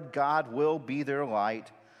Lord God will be their light,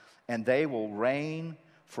 and they will reign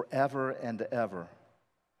forever and ever.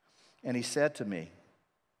 And he said to me,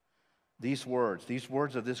 these words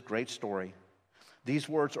of this great story, these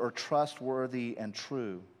words are trustworthy and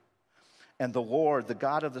true. And the Lord, the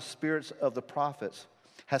God of the spirits of the prophets,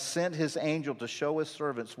 has sent his angel to show his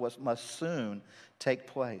servants what must soon take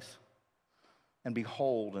place. And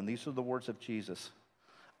behold, and these are the words of Jesus,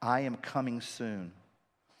 I am coming soon.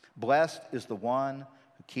 Blessed is the one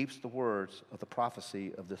who keeps the words of the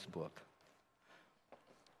prophecy of this book.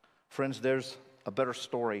 Friends, there's a better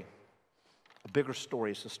story, a bigger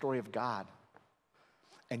story. It's the story of God.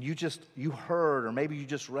 And you heard, or maybe you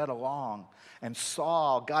just read along and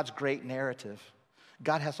saw God's great narrative.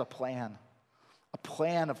 God has a plan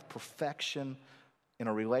of perfection in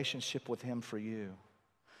a relationship with him for you.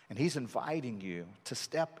 And he's inviting you to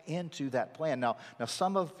step into that plan. Now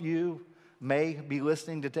some of you may be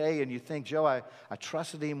listening today and you think, Joe, I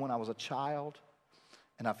trusted him when I was a child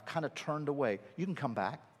and I've kind of turned away. You can come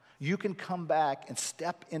back. You can come back and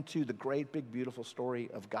step into the great, big, beautiful story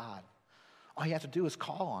of God. All you have to do is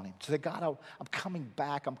call on him. Say, God, I'm coming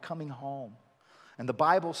back. I'm coming home. And the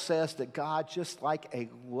Bible says that God, just like a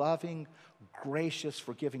loving, gracious,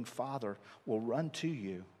 forgiving Father, will run to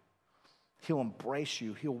you. He'll embrace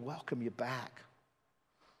you. He'll welcome you back.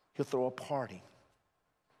 He'll throw a party.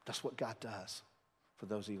 That's what God does for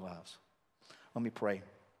those he loves. Let me pray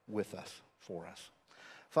with us, for us.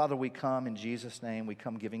 Father, we come in Jesus' name. We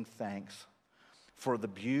come giving thanks for the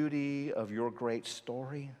beauty of your great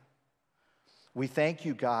story. We thank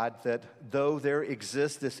you, God, that though there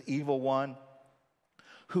exists this evil one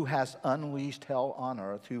who has unleashed hell on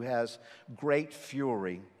earth, who has great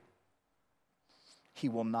fury, he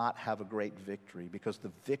will not have a great victory because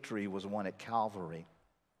the victory was won at Calvary.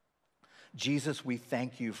 Jesus, we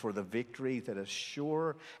thank you for the victory that is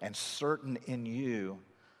sure and certain in you.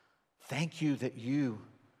 Thank you that you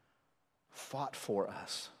fought for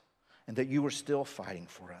us and that you are still fighting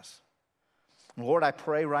for us. Lord, I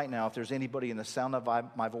pray right now, if there's anybody in the sound of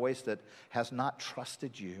my voice that has not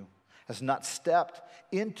trusted you, has not stepped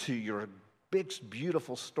into your big,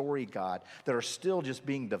 beautiful story, God, that are still just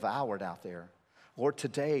being devoured out there, Lord,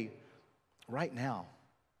 today, right now,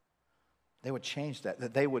 they would change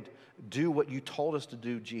that they would do what you told us to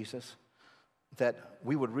do, Jesus, that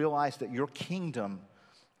we would realize that your kingdom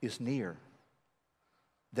is near,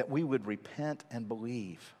 that we would repent and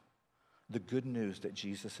believe the good news that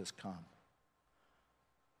Jesus has come.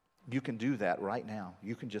 You can do that right now.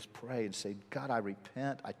 You can just pray and say, God, I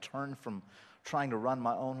repent. I turn from trying to run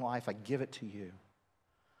my own life. I give it to you.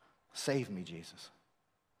 Save me, Jesus.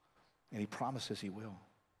 And he promises he will.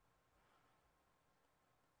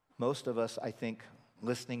 Most of us, I think,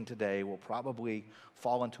 listening today will probably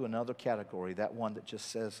fall into another category, that one that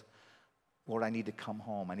just says, Lord, I need to come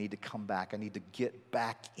home. I need to come back. I need to get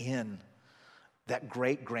back in that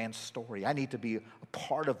great, grand story. I need to be a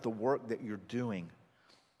part of the work that you're doing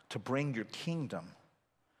to bring your kingdom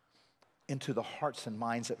into the hearts and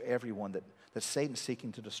minds of everyone that Satan's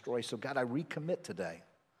seeking to destroy. So God, I recommit today,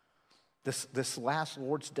 this last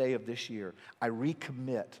Lord's Day of this year, I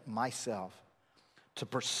recommit myself to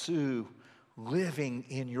pursue living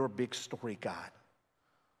in your big story, God.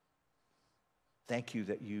 Thank you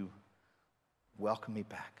that you welcome me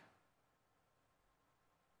back.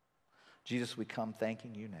 Jesus, we come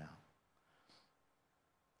thanking you now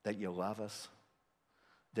that you love us,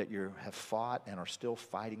 that you have fought and are still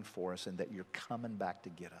fighting for us, and that you're coming back to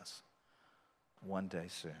get us one day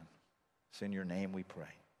soon. It's in your name we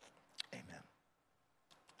pray. Amen.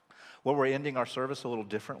 Well, we're ending our service a little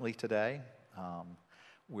differently today.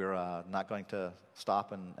 We're not going to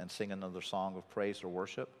stop and sing another song of praise or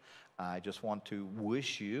worship. I just want to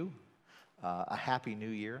wish you a happy new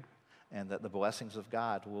year, and that the blessings of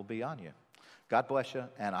God will be on you. God bless you,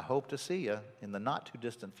 and I hope to see you in the not too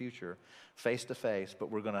distant future, face to face, but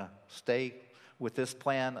we're going to stay with this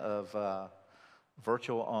plan of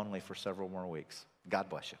virtual only for several more weeks. God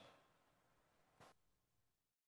bless you.